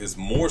song is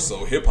more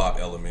so hip hop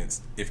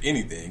elements, if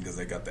anything, because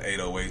they got the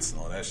 808s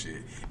and all that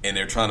shit, and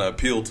they're trying to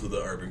appeal to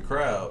the urban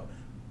crowd.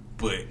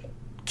 But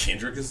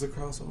Kendrick is the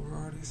crossover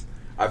artist.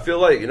 I feel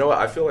like, you know what?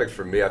 I feel like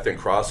for me, I think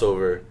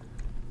crossover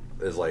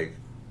is like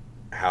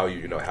how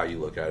you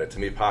look at it. To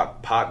me,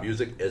 pop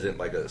music isn't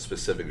like a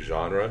specific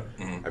genre.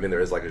 I mean, there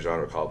is like a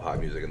genre called pop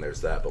music, and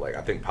there's that. But like,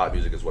 I think pop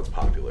music is what's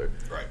popular.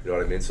 Right. You know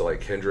what I mean? So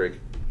like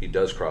Kendrick, he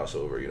does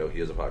crossover. You know, he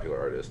is a popular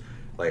artist.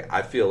 Like,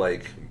 I feel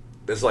like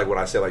this is like when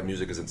I say like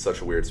music is in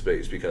such a weird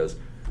space, because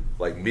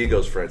like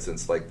Migos, for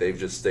instance, like they've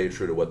just stayed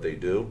true to what they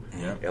do,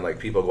 and like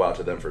people go out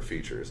to them for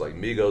features. Like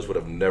Migos would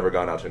have never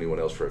gone out to anyone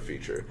else for a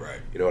feature. Right.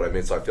 You know what I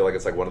mean? So I feel like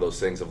it's like one of those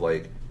things of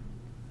like,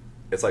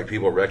 it's like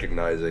people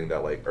recognizing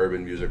that like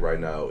urban music right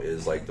now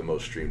is like the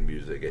most streamed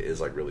music. It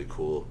is like really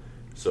cool.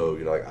 So,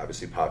 you know, like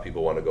obviously pop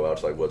people want to go out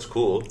to like what's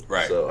cool.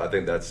 Right. So I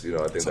think that's, you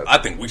know, I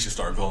think we should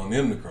start calling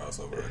them the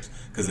crossovers.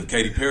 Because if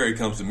Katy Perry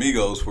comes to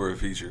Migos for a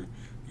feature,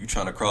 you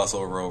trying to cross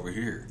over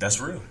here. That's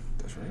real.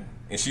 That's right.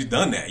 And she's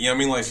done that. You know what I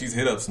mean? Like, she's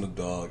hit up Snoop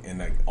Dogg and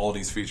like all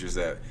these features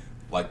that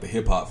like the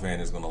hip hop fan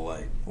is gonna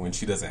like when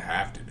she doesn't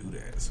have to do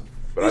that. So,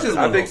 but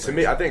I think to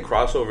me, I think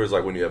crossover is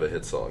like when you have a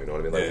hit song. You know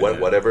what I mean? Like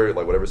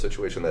whatever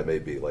situation that may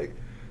be. Like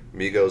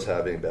Migos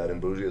having Bad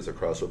and Bougie is a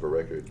crossover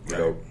record. You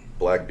know,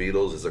 Black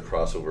Beatles is a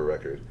crossover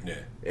record. Yeah.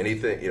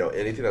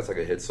 Anything that's like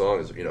a hit song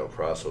is, you know,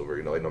 crossover.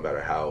 You know, like no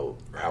matter how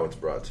it's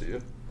brought to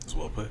you. It's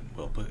well put.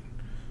 Well put.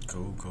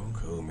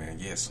 Cool, man.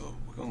 Yeah, so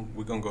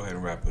we're gonna go ahead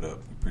and wrap it up.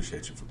 We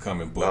appreciate you for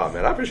coming. But nah,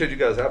 man, I appreciate you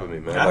guys having me,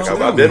 man. Like,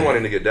 I've been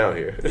wanting to get down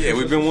here. Yeah,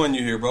 we've been wanting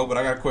you here, bro. But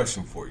I got a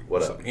question for you.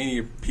 What up?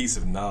 Any piece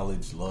of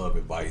knowledge, love,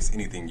 advice,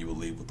 anything you would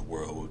leave with the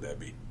world, what would that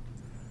be?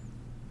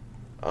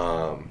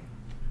 I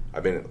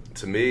mean,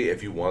 to me,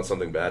 if you want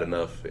something bad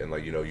enough and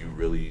like, you know, you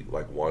really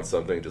like want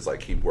something, just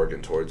like keep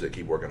working towards it,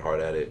 keep working hard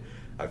at it.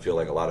 I feel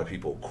like a lot of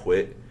people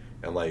quit.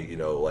 And, like, you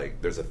know, like,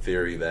 there's a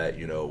theory that,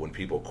 you know, when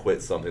people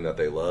quit something that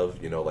they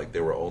love, you know, like, they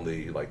were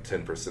only, like,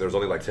 10%. There was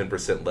only, like,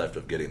 10% left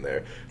of getting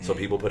there. So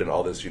people put in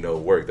all this, you know,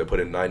 work. They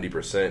put in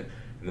 90%, and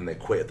then they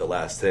quit at the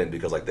last 10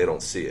 because, like, they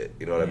don't see it.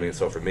 You know what I mean?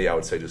 So for me, I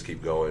would say just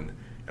keep going.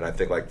 And I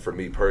think, like, for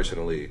me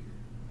personally,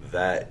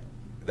 that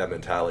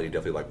mentality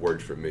definitely, like,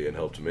 worked for me and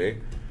helped me.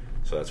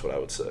 So that's what I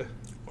would say.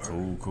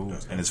 Cool.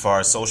 And as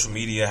far as social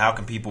media, how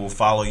can people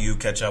follow you,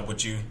 catch up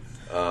with you?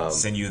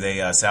 Send you the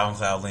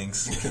SoundCloud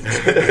links.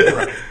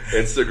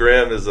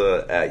 Instagram is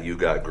at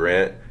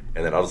YouGotGrant,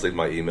 and then I'll just leave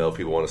my email if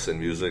people want to send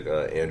music.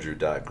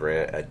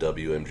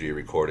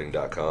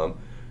 Andrew.grant@wmgrecording.com.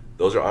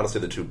 Those are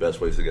honestly the two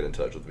best ways to get in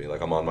touch with me.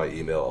 Like, I'm on my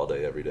email all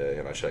day, every day,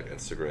 and I check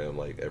Instagram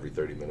like every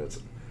 30 minutes.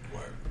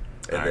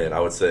 And then I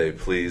would say,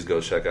 please go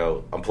check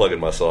out. I'm plugging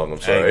my song. I'm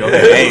sorry.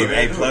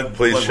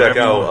 Please check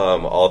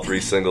out all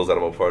 3 singles that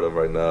I'm a part of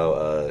right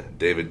now.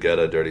 David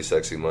Guetta, Dirty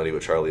Sexy Money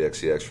with Charlie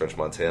XCX, French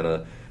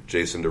Montana.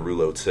 Jason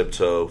Derulo,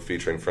 Tiptoe,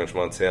 featuring French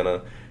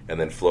Montana, and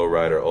then Flo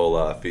Rida,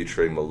 Ola,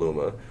 featuring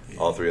Maluma.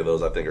 All 3 of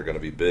those, I think, are going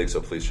to be big,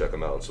 so please check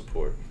them out and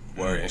support.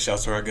 Word. And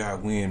shouts to our guy,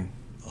 Win.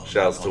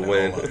 Shouts to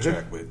Win.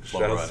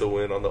 Shouts to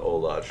Win on the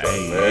Ola track,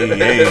 man. Word.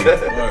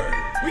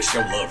 We show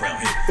love around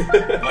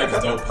here. Life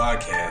is Dope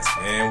podcast,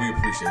 man. We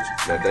appreciate you.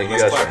 Man, thank you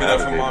guys for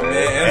having me,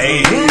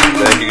 man.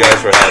 Thank you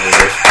guys for having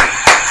me.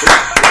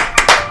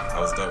 That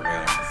was dope,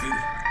 man. I'm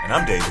Graffiti. And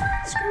I'm David.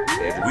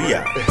 We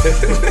out.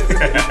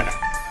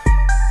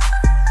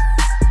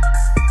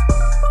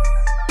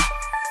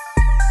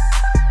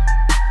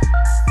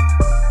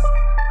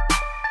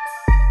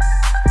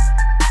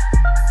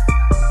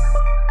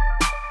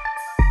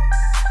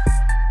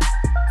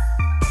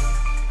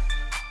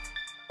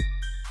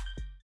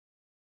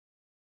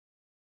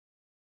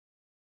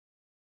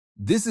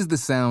 This is the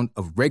sound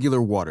of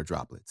regular water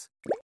droplets.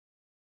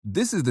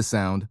 This is the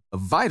sound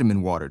of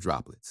vitamin water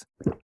droplets.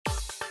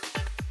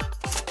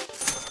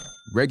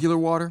 Regular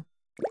water,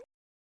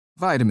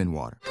 vitamin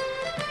water.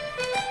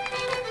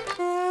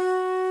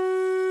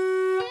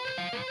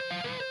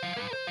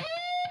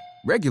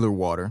 Regular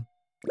water,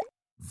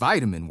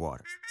 vitamin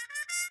water.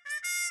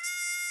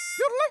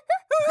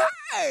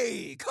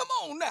 Hey, come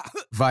on now.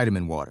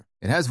 Vitamin water.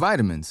 It has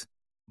vitamins,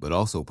 but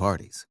also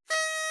parties.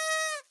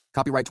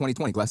 Copyright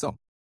 2020, Glasso.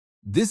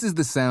 This is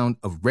the sound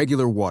of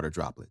regular water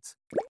droplets.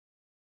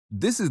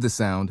 This is the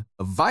sound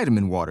of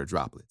vitamin water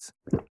droplets.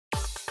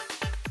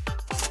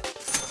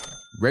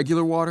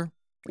 Regular water,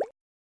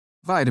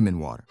 vitamin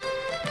water.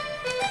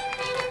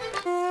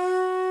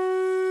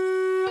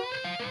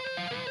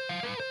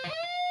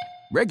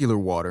 Regular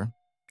water,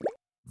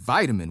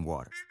 vitamin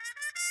water.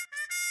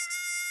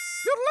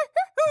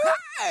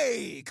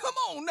 Hey, come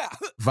on now.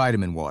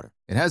 Vitamin water.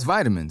 It has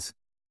vitamins,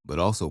 but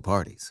also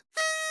parties.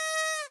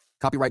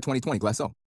 Copyright 2020, Glasso.